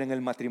mujer en el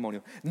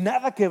matrimonio.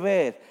 Nada que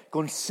ver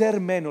con ser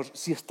menos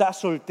si estás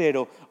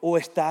soltero o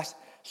estás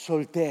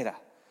soltera.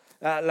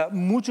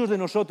 Muchos de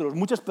nosotros,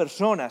 muchas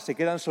personas se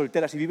quedan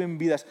solteras y viven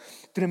vidas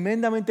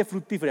tremendamente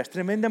fructíferas,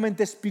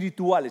 tremendamente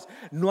espirituales.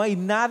 No hay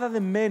nada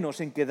de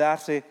menos en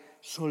quedarse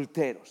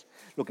solteros.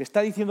 Lo que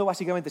está diciendo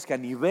básicamente es que a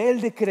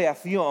nivel de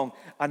creación,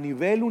 a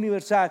nivel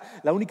universal,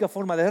 la única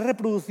forma de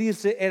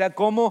reproducirse era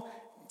como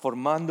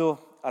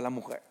formando a la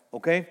mujer.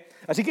 ¿Okay?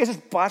 Así que eso es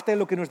parte de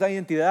lo que nos da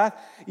identidad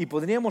y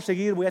podríamos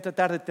seguir, voy a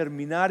tratar de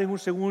terminar en un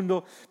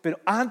segundo, pero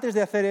antes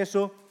de hacer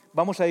eso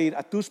vamos a ir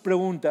a tus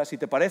preguntas, si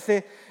te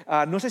parece.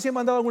 No sé si han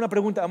mandado alguna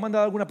pregunta. ¿Han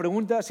mandado alguna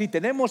pregunta? Sí,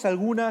 tenemos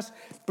algunas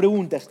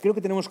preguntas. Creo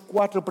que tenemos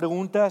 4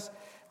 preguntas.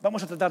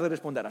 Vamos a tratar de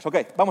responderlas. Ok,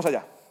 vamos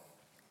allá.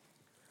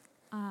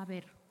 A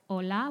ver,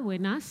 hola,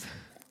 buenas.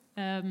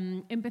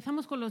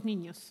 Empezamos con los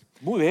niños.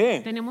 Muy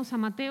bien. Tenemos a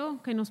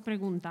Mateo que nos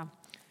pregunta.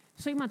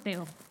 Soy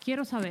Mateo,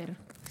 quiero saber,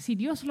 si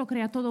Dios lo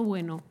crea todo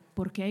bueno,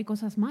 ¿por qué hay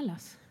cosas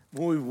malas?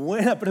 Muy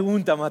buena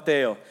pregunta,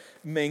 Mateo.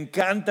 Me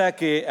encanta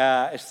que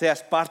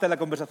seas parte de la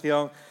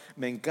conversación,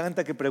 me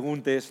encanta que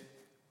preguntes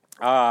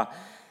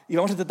y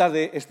vamos a tratar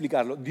de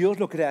explicarlo. Dios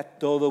lo crea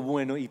todo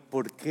bueno y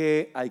 ¿por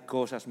qué hay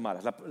cosas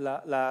malas?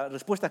 La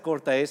respuesta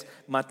corta es,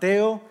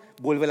 Mateo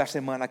vuelve la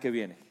semana que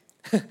viene.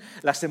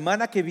 La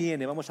semana que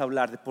viene vamos a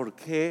hablar de por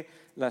qué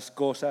las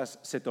cosas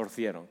se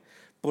torcieron,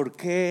 por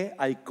qué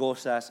hay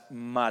cosas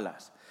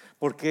malas.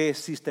 ¿Por qué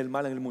existe el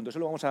mal en el mundo? Eso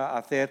lo vamos a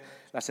hacer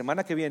la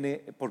semana que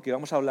viene porque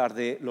vamos a hablar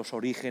de los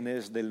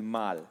orígenes del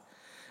mal.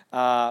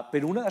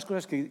 Pero una de las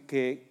cosas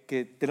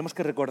que tenemos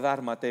que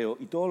recordar, Mateo,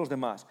 y todos los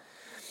demás,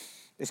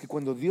 es que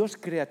cuando Dios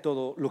crea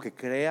todo, lo que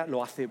crea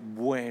lo hace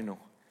bueno.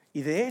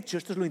 Y de hecho,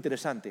 esto es lo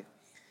interesante,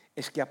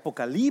 es que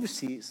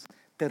Apocalipsis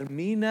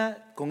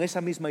termina con esa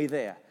misma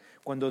idea.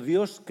 Cuando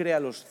Dios crea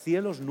los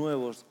cielos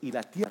nuevos y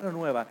la tierra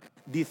nueva,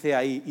 dice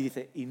ahí,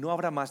 y no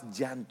habrá más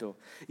llanto,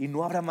 y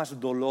no habrá más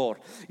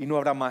dolor, y no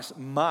habrá más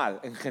mal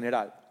en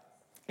general.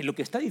 Y lo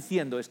que está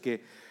diciendo es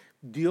que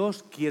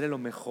Dios quiere lo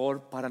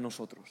mejor para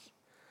nosotros.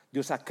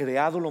 Dios ha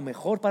creado lo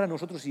mejor para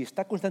nosotros y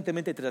está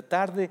constantemente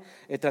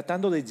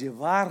tratando de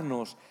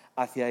llevarnos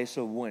hacia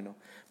eso bueno.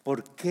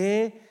 ¿Por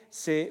qué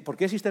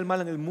existe el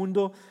mal en el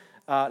mundo?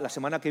 La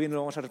semana que viene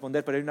lo vamos a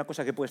responder, pero hay una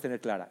cosa que puedes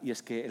tener clara, y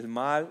es que el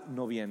mal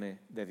no viene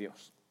de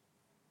Dios.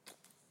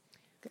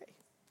 Okay.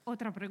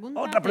 Otra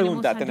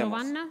pregunta tenemos.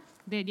 Giovanna,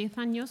 de 10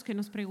 años, que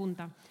nos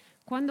pregunta,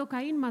 cuando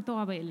Caín mató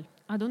a Abel,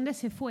 ¿a dónde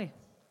se fue?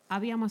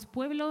 ¿Había más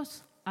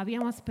pueblos?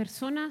 ¿Había más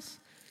personas?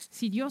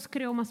 Si Dios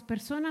creó más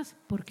personas,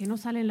 ¿por qué no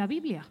sale en la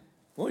Biblia?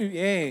 Muy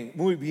bien,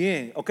 muy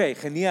bien. Ok,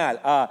 genial.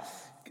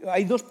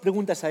 Hay 2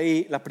 preguntas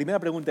ahí. La primera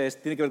pregunta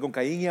tiene que ver con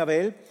Caín y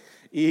Abel.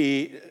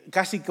 Y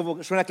casi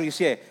como suena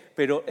cliché,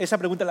 pero esa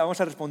pregunta la vamos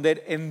a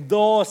responder en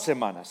 2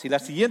 semanas. Si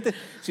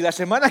la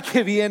semana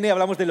que viene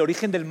hablamos del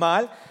origen del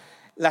mal,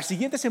 la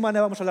siguiente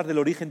semana vamos a hablar del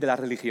origen de la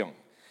religión.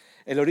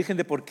 El origen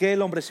de por qué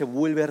el hombre se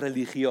vuelve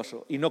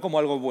religioso, y no como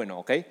algo bueno,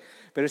 ¿ok?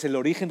 Pero es el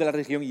origen de la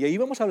religión, y ahí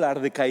vamos a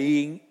hablar de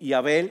Caín y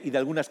Abel y de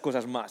algunas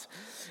cosas más.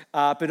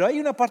 Pero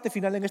hay una parte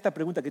final en esta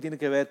pregunta que tiene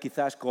que ver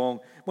quizás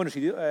con, bueno,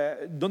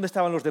 ¿dónde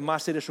estaban los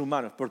demás seres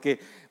humanos? Porque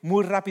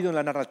muy rápido en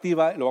la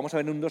narrativa, lo vamos a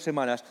ver en 2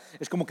 semanas,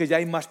 es como que ya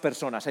hay más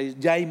personas,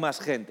 ya hay más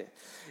gente.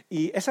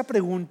 Y esa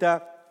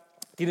pregunta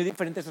tiene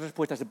diferentes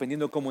respuestas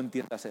dependiendo de cómo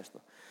entiendas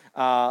esto.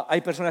 Hay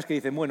personas que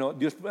dicen, bueno,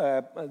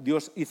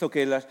 Dios hizo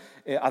que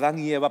Adán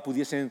y Eva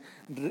pudiesen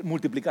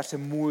multiplicarse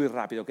muy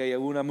rápido, que haya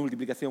una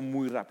multiplicación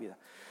muy rápida.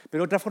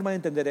 Pero otra forma de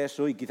entender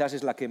eso, y quizás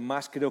es la que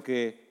más creo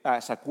que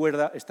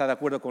está de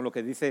acuerdo con lo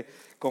que dice,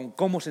 con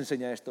cómo se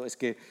enseña esto, es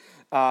que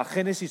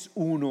Génesis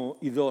 1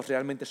 y 2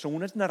 realmente son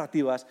unas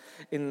narrativas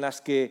en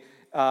las que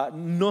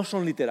no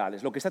son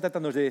literales. Lo que está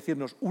tratando es de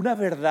decirnos una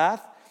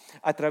verdad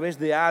a través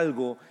de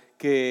algo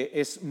que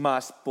es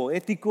más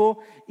poético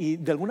y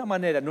de alguna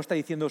manera no está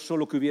diciendo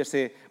solo que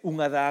hubiese un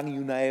Adán y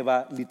una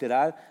Eva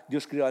literal.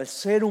 Dios creó al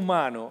ser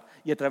humano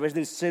y a través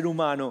del ser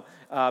humano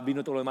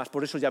vino todo lo demás.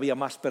 Por eso ya había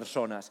más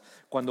personas.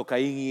 Cuando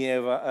Caín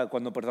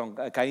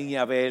y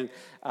Abel,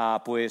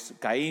 pues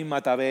Caín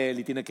mata a Abel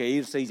y tiene que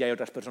irse y ya hay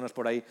otras personas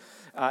por ahí.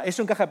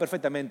 Eso encaja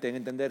perfectamente en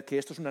entender que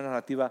esto es una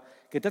narrativa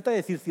que trata de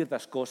decir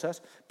ciertas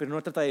cosas, pero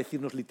no trata de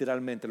decirnos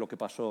literalmente lo que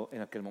pasó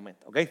en aquel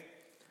momento. ¿Ok?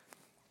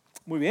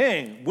 Muy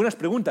bien, buenas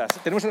preguntas.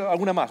 ¿Tenemos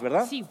alguna más,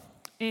 verdad? Sí,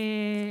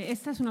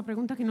 esta es una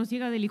pregunta que nos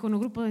llega del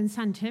Iconogrupo de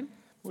Ensanche.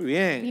 Muy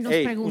bien,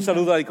 un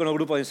saludo al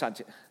Iconogrupo de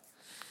Ensanche.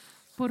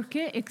 ¿Por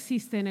qué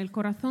existe en el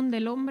corazón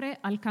del hombre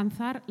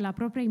alcanzar la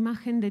propia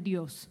imagen de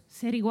Dios,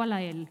 ser igual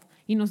a Él?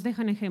 y nos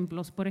dejan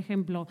ejemplos. Por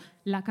ejemplo,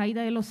 la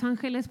caída de los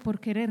ángeles por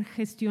querer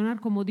gestionar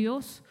como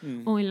Dios,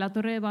 o en la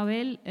Torre de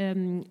Babel,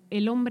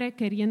 el hombre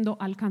queriendo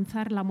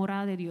alcanzar la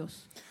morada de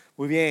Dios.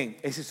 Muy bien,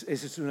 esa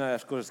es una de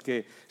las cosas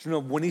que es una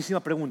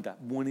buenísima pregunta,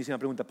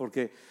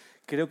 porque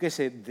creo que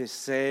ese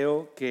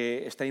deseo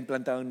que está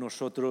implantado en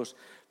nosotros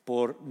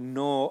por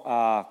no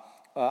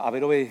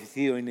haber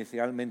obedecido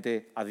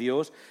inicialmente a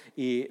Dios,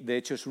 y de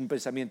hecho es un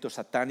pensamiento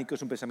satánico,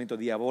 es un pensamiento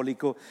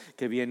diabólico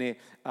que viene,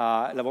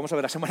 lo vamos a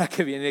ver la semana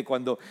que viene,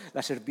 cuando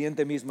la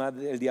serpiente misma,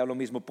 el diablo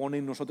mismo, pone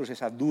en nosotros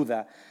esa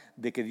duda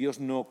de que Dios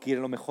no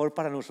quiere lo mejor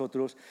para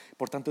nosotros.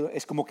 Por tanto,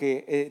 es como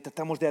que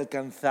tratamos de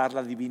alcanzar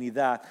la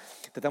divinidad,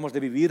 tratamos de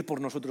vivir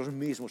por nosotros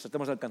mismos,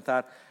 tratamos de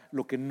alcanzar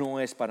lo que no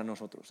es para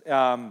nosotros.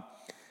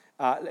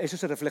 Eso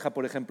se refleja,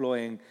 por ejemplo,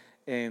 en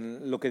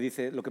lo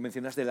que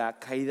mencionas de la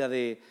caída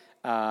de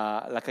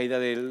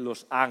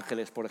los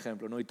ángeles, por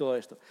ejemplo, ¿no? Y todo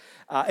esto.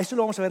 Esto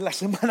lo vamos a ver la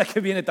semana que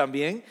viene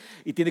también,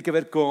 y tiene que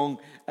ver con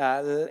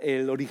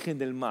el origen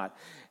del mal.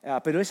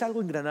 Pero es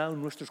algo engranado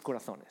en nuestros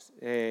corazones.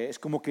 Es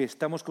como que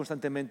estamos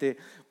constantemente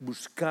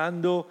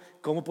buscando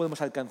cómo podemos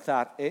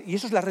alcanzar, y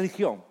eso es la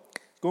religión,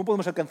 cómo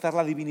podemos alcanzar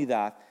la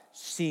divinidad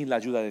sin la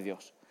ayuda de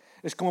Dios.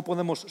 Es como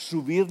podemos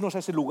subirnos a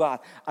ese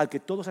lugar al que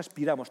todos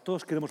aspiramos,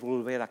 todos queremos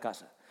volver a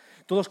casa,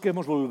 todos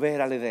queremos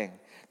volver al Edén,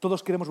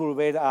 todos queremos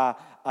volver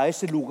a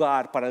ese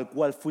lugar para el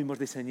cual fuimos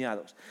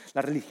diseñados.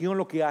 La religión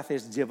lo que hace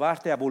es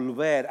llevarte a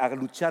volver, a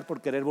luchar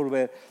por querer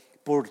volver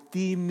por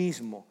ti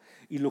mismo.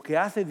 Y lo que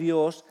hace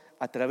Dios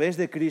a través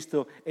de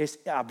Cristo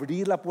es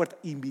abrir la puerta,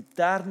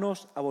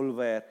 invitarnos a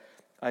volver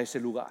a ese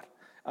lugar.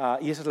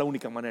 Y esa es la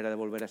única manera de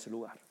volver a ese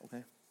lugar.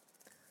 ¿Okay?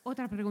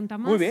 Otra pregunta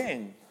más. Muy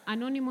bien.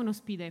 Anónimo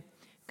nos pide,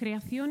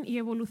 ¿creación y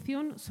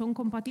evolución son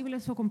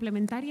compatibles o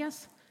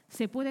complementarias?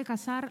 ¿Se puede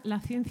casar la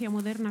ciencia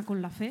moderna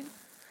con la fe?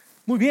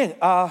 Muy bien,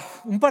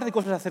 un par de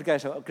cosas acerca de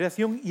eso,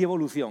 creación y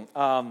evolución.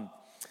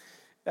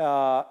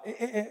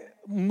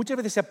 Muchas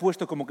veces se ha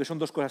puesto como que son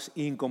dos cosas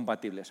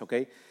incompatibles, ¿ok?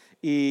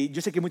 Y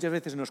yo sé que muchas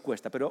veces nos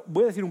cuesta, pero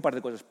voy a decir un par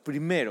de cosas.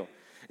 Primero,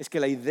 es que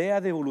la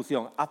idea de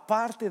evolución,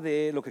 aparte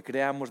de lo que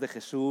creamos de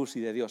Jesús y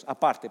de Dios,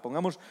 aparte,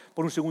 pongamos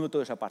por un segundo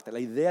todo eso aparte, la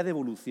idea de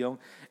evolución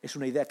es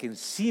una idea que en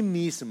sí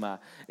misma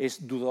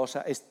es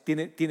dudosa,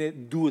 tiene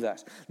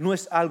dudas, no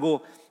es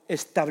algo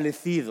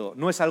establecido,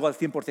 no es algo al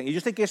 100%. Y yo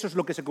sé que eso es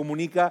lo que se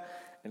comunica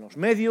en los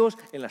medios,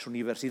 en las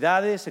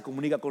universidades, se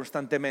comunica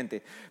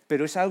constantemente,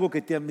 pero es algo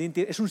que también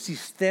es un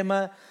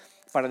sistema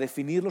para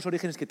definir los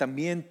orígenes que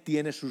también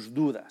tiene sus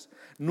dudas.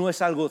 No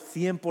es algo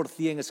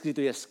 100%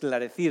 escrito y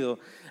esclarecido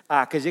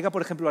que llega,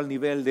 por ejemplo, al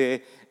nivel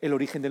del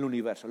origen del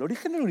universo. El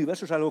origen del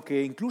universo es algo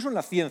que incluso en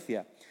la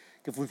ciencia,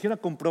 que funciona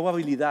con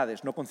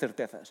probabilidades, no con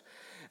certezas,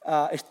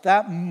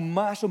 está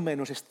más o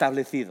menos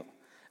establecido,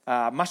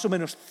 más o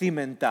menos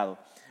cimentado.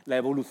 La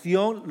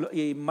evolución,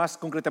 y más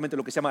concretamente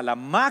lo que se llama la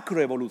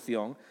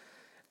macroevolución,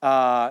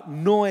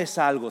 no es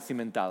algo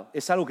cimentado,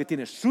 es algo que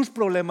tiene sus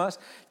problemas,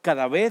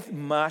 cada vez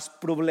más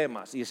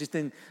problemas. Y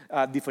existen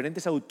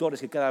diferentes autores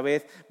que cada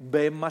vez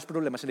ven más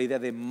problemas en la idea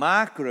de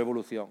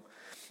macroevolución.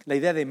 La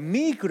idea de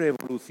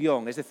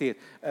microevolución, es decir,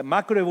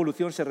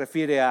 macroevolución se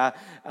refiere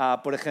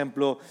por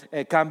ejemplo,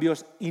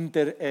 cambios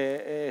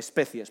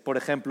interespecies. Por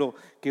ejemplo,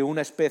 que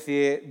una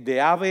especie de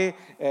ave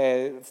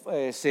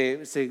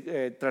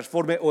se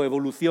transforme o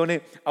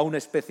evolucione a una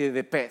especie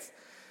de pez.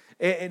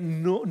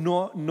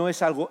 No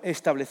es algo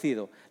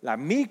establecido. La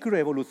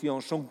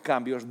microevolución son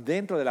cambios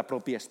dentro de la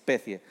propia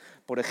especie.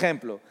 Por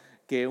ejemplo,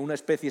 que una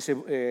especie,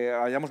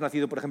 hayamos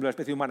nacido, por ejemplo, la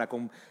especie humana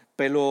con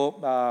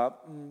pelo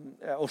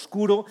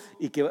oscuro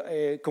y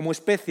que como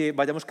especie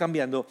vayamos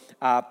cambiando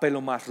a pelo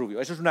más rubio.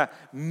 Eso es una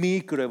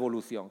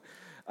microevolución.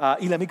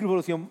 Y la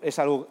microevolución es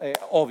algo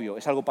obvio,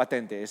 es algo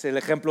patente. Es el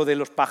ejemplo de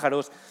los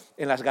pájaros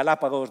en las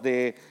Galápagos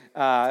del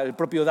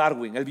propio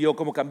Darwin. Él vio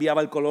cómo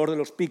cambiaba el color de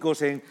los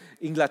picos en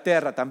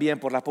Inglaterra también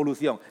por la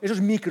polución. Eso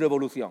es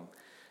microevolución.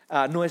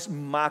 No es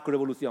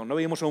macroevolución. No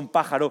veíamos a un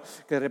pájaro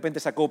que de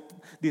repente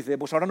dice,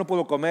 pues ahora no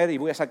puedo comer y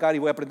voy a sacar y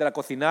voy a aprender a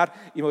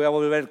cocinar y me voy a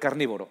volver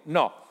carnívoro.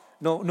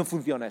 No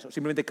funciona eso.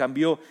 Simplemente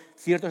cambió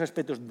ciertos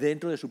aspectos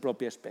dentro de su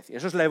propia especie.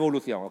 Eso es la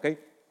evolución, ¿ok?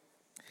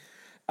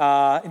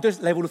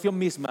 Entonces, la evolución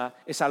misma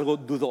es algo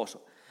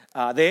dudoso.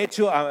 De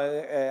hecho,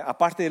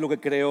 aparte de lo que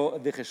creo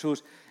de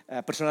Jesús,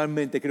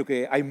 personalmente creo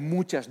que hay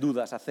muchas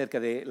dudas acerca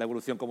de la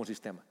evolución como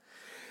sistema.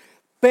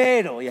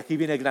 Pero, y aquí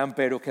viene el gran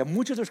pero, que a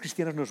muchos de los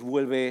cristianos nos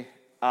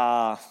vuelve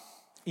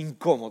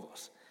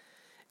incómodos.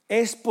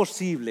 Es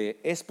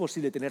posible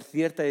tener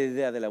cierta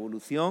idea de la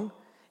evolución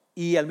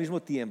y al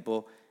mismo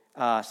tiempo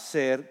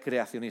ser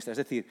creacionista. Es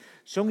decir,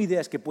 son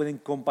ideas que pueden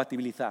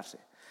compatibilizarse.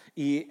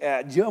 Y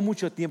lleva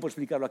mucho tiempo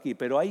explicarlo aquí,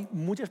 pero hay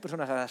muchas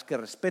personas a las que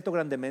respeto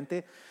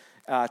grandemente,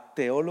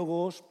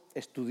 teólogos,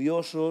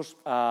 estudiosos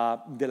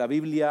de la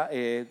Biblia,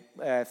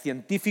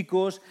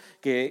 científicos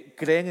que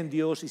creen en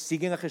Dios y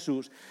siguen a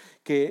Jesús,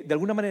 que de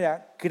alguna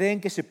manera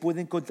creen que se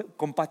pueden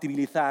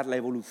compatibilizar la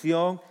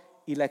evolución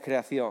y la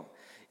creación.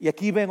 Y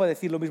aquí vengo a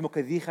decir lo mismo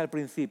que dije al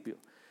principio.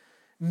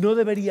 No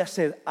debería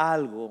ser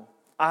algo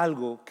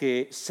algo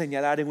que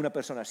señalar en una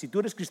persona. Si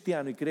tú eres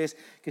cristiano y crees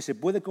que se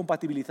puede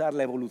compatibilizar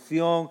la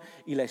evolución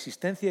y la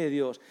existencia de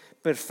Dios,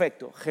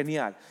 perfecto,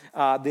 genial.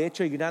 De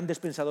hecho, hay grandes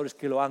pensadores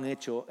que lo han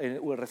hecho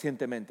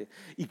recientemente.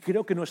 Y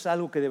creo que no es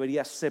algo que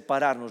debería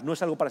separarnos, no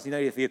es algo para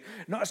señalar y decir,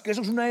 no, es que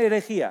eso es una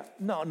herejía.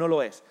 No, no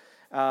lo es.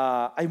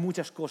 Hay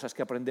muchas cosas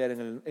que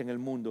aprender en el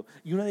mundo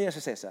y una de ellas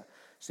es esa,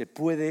 se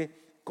puede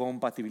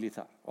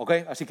compatibilizar, ¿ok?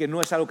 Así que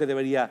no es algo que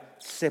debería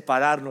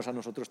separarnos a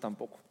nosotros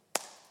tampoco.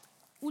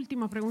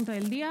 Última pregunta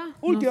del día.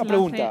 Última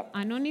pregunta.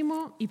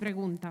 Anónimo y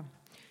pregunta.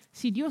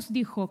 Si Dios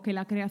dijo que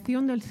la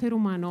creación del ser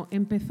humano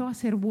empezó a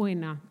ser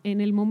buena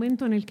en el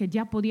momento en el que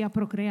ya podía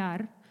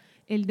procrear,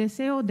 ¿el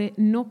deseo de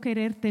no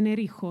querer tener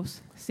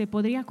hijos se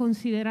podría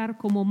considerar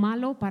como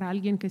malo para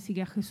alguien que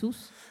sigue a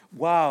Jesús?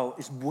 Wow,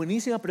 es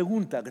buenísima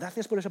pregunta.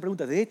 Gracias por esa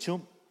pregunta. De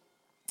hecho,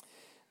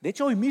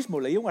 hoy mismo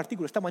leí un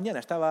artículo, esta mañana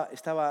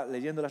estaba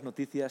leyendo las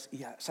noticias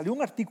y salió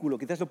un artículo,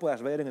 quizás lo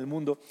puedas ver en El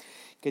Mundo,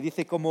 que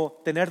dice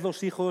cómo tener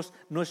 2 hijos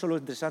no es solo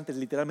interesante,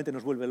 literalmente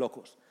nos vuelve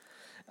locos.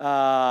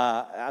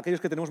 Aquellos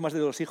que tenemos más de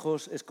 2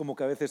 hijos es como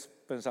que a veces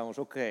pensamos,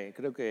 ok,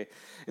 creo que...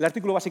 El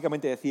artículo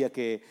básicamente decía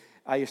que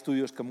hay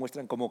estudios que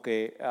muestran como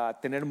que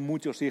tener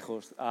muchos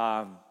hijos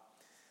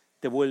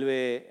te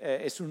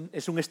vuelve... es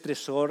un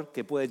estresor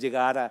que puede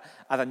llegar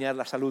a dañar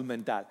la salud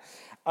mental.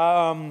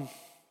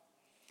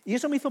 Y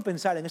eso me hizo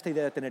pensar en esta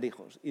idea de tener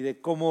hijos y de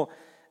cómo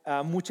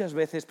muchas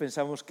veces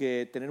pensamos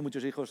que tener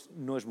muchos hijos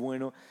no es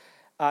bueno.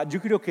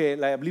 Yo creo que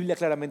la Biblia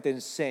claramente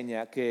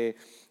enseña que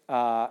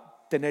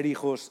tener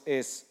hijos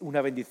es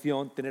una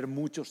bendición, tener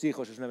muchos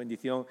hijos es una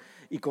bendición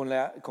y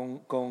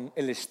con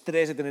el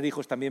estrés de tener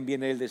hijos también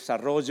viene el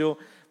desarrollo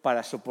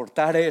para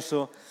soportar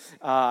eso.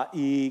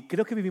 Y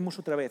creo que vivimos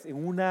otra vez en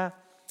una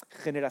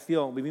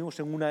generación, vivimos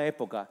en una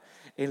época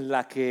en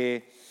la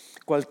que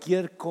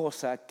cualquier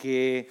cosa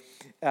que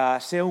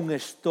sea un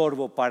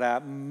estorbo para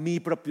mi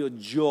propio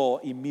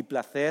yo y mi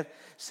placer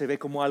se ve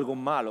como algo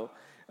malo.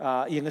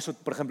 Y en eso,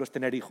 por ejemplo, es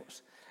tener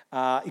hijos.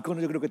 Y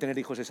yo creo que tener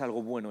hijos es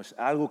algo bueno, es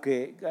algo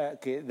que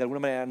de alguna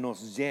manera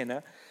nos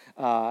llena.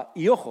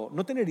 Y ojo,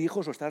 no tener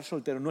hijos o estar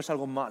soltero no es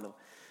algo malo,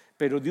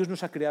 pero Dios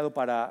nos ha creado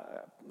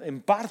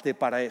en parte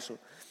para eso.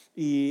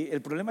 Y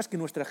el problema es que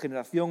nuestra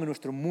generación, en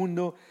nuestro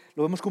mundo,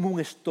 lo vemos como un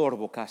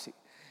estorbo casi.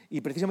 Y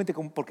precisamente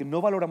porque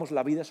no valoramos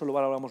la vida, solo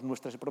valoramos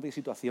nuestra propia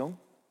situación,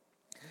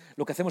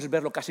 lo que hacemos es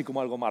verlo casi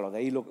como algo malo. De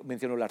ahí lo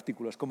mencionó el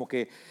artículo. Es como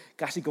que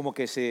casi como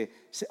que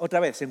otra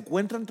vez se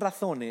encuentran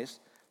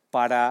razones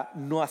para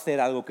no hacer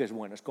algo que es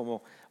bueno. Es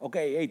como, ok,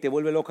 hey, te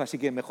vuelve loco, así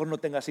que mejor no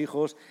tengas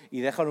hijos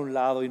y déjalo a un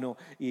lado.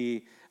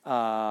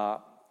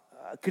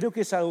 Creo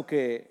que es algo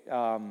que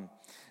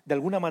de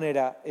alguna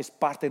manera es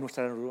parte de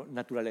nuestra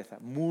naturaleza,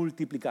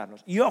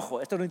 multiplicarnos. Y ojo,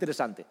 esto es lo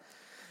interesante.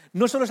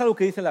 No solo es algo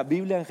que dice la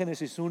Biblia en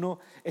Génesis 1,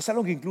 es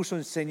algo que incluso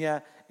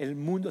enseña el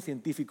mundo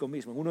científico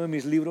mismo. En uno de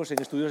mis libros,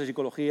 en estudios de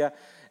psicología,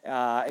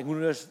 en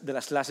una de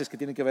las clases que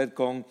tienen que ver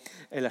con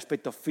el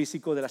aspecto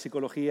físico de la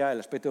psicología, el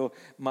aspecto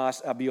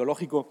más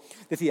biológico,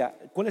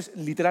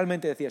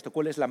 literalmente decía esto,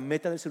 ¿cuál es la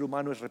meta del ser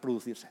humano? Es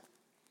reproducirse.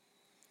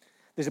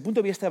 Desde el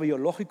punto de vista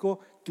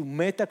biológico, tu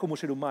meta como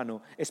ser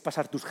humano es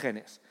pasar tus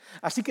genes.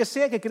 Así que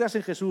sea que creas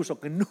en Jesús o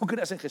que no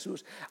creas en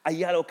Jesús,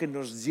 hay algo que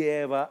nos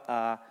lleva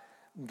a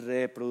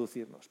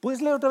reproducirnos.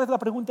 ¿Puedes leer otra vez la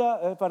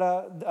pregunta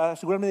para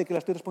asegurarme de que la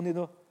estoy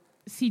respondiendo?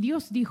 Si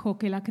Dios dijo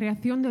que la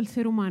creación del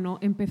ser humano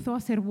empezó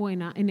a ser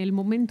buena en el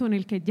momento en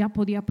el que ya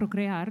podía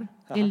procrear,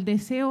 ¿el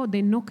deseo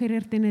de no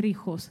querer tener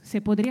hijos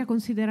se podría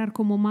considerar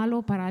como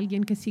malo para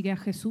alguien que sigue a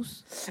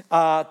Jesús?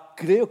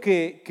 Creo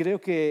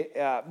que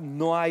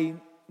no hay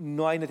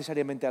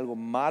necesariamente algo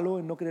malo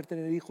en no querer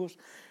tener hijos,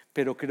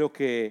 pero creo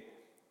que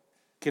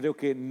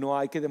no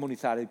hay que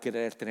demonizar el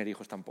querer tener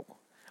hijos tampoco.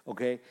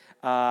 Okay.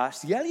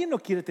 Si alguien no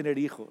quiere tener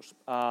hijos,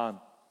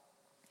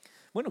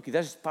 bueno,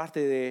 quizás es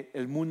parte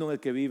del mundo en el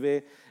que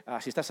vive.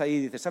 Si estás ahí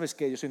y dices, ¿sabes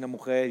qué? Yo soy una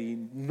mujer y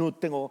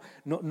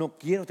no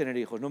quiero tener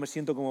hijos, no me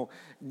siento como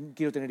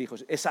quiero tener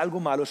hijos. ¿Es algo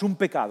malo? ¿Es un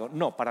pecado?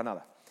 No, para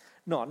nada.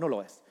 No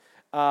lo es.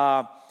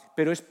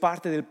 Pero es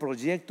parte del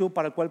proyecto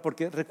para el cual,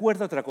 porque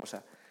recuerda otra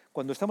cosa,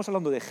 cuando estamos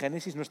hablando de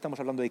Génesis no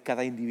estamos hablando de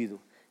cada individuo,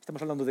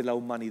 estamos hablando de la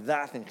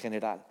humanidad en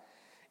general.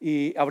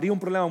 Y habría un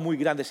problema muy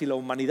grande si la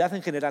humanidad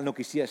en general no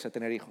quisiese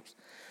tener hijos.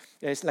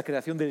 Es la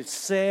creación del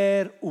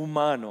ser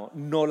humano,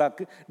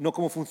 no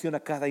cómo funciona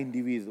cada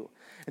individuo.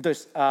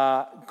 Entonces,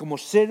 como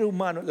ser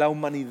humano, la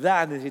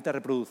humanidad necesita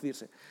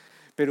reproducirse.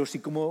 Pero si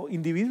como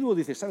individuo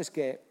dices, ¿sabes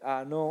qué?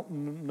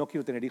 No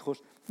quiero tener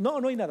hijos,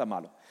 no hay nada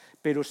malo.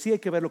 Pero sí hay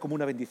que verlo como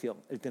una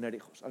bendición, el tener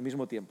hijos, al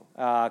mismo tiempo.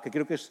 Que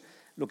creo que es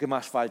lo que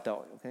más falta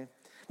hoy. ¿Okay?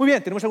 Muy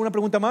bien, ¿tenemos alguna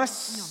pregunta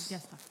más? No, ya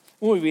está.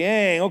 Muy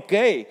bien, ok.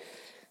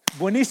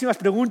 Buenísimas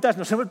preguntas,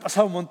 nos hemos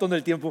pasado un montón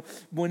del tiempo.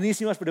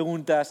 Buenísimas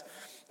preguntas.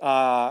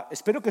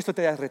 Espero que esto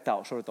te haya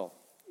retado, sobre todo.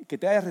 Que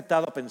te haya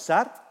retado a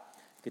pensar,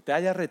 que te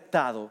haya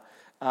retado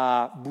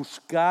a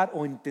buscar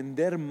o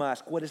entender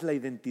más cuál es la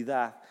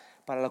identidad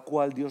para la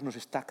cual Dios nos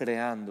está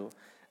creando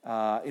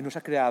y nos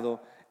ha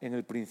creado en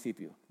el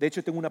principio. De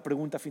hecho, tengo una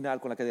pregunta final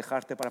con la que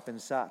dejarte para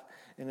pensar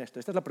en esto.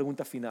 Esta es la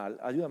pregunta final.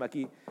 Ayúdame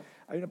aquí.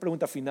 Hay una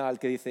pregunta final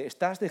que dice,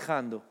 ¿estás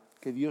dejando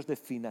que Dios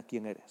defina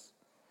quién eres?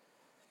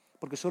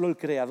 Porque solo el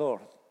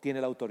Creador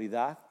tiene la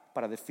autoridad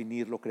para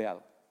definir lo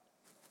creado.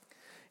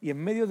 Y en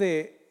medio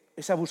de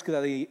esa búsqueda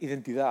de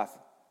identidad,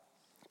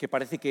 que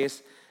parece que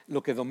es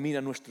lo que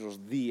domina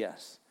nuestros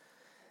días,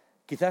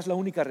 quizás la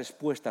única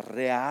respuesta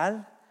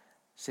real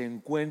se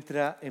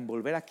encuentra en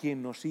volver a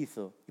quien nos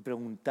hizo y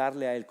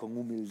preguntarle a Él con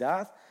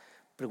humildad,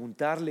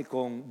 preguntarle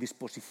con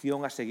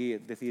disposición a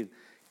seguir, decir,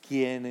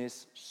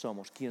 ¿quiénes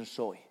somos? ¿Quién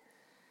soy?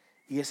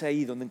 Y es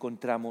ahí donde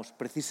encontramos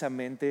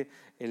precisamente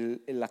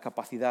la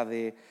capacidad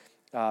de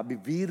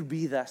vivir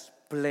vidas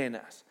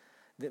plenas.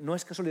 No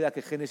es casualidad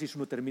que Génesis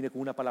 1 termine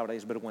con una palabra y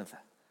es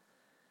vergüenza.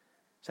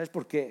 ¿Sabes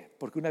por qué?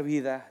 Porque una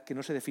vida que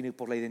no se define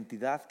por la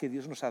identidad que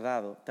Dios nos ha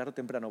dado, tarde o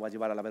temprano va a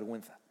llevar a la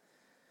vergüenza.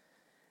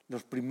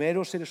 Los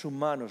primeros seres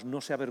humanos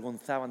no se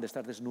avergonzaban de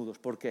estar desnudos.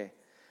 ¿Por qué?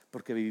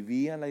 Porque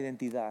vivían la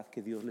identidad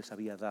que Dios les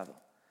había dado.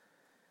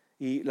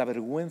 Y la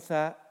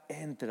vergüenza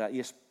entra y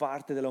es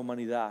parte de la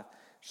humanidad,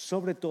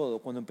 sobre todo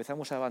cuando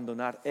empezamos a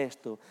abandonar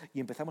esto y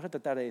empezamos a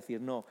tratar de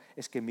decir, no,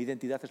 es que mi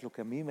identidad es lo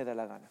que a mí me da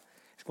la gana.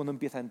 Es cuando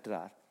empieza a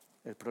entrar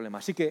el problema.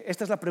 Así que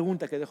esta es la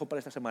pregunta que dejo para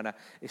esta semana.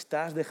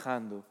 ¿Estás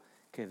dejando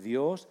que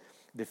Dios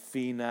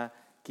defina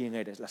quién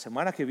eres? La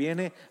semana que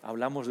viene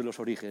hablamos de los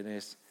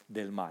orígenes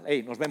del mal.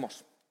 Nos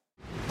vemos.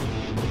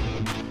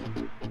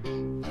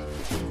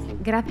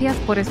 Gracias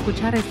por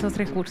escuchar estos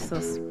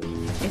recursos.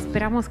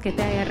 Esperamos que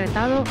te haya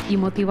retado y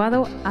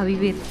motivado a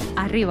vivir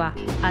arriba,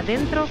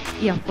 adentro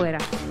y afuera.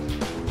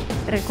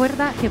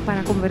 Recuerda que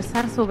para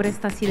conversar sobre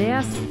estas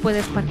ideas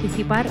puedes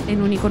participar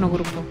en un Icono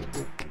Grupo.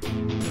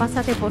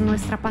 Pásate por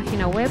nuestra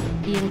página web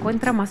y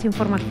encuentra más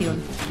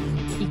información.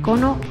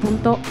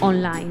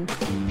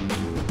 icono.online.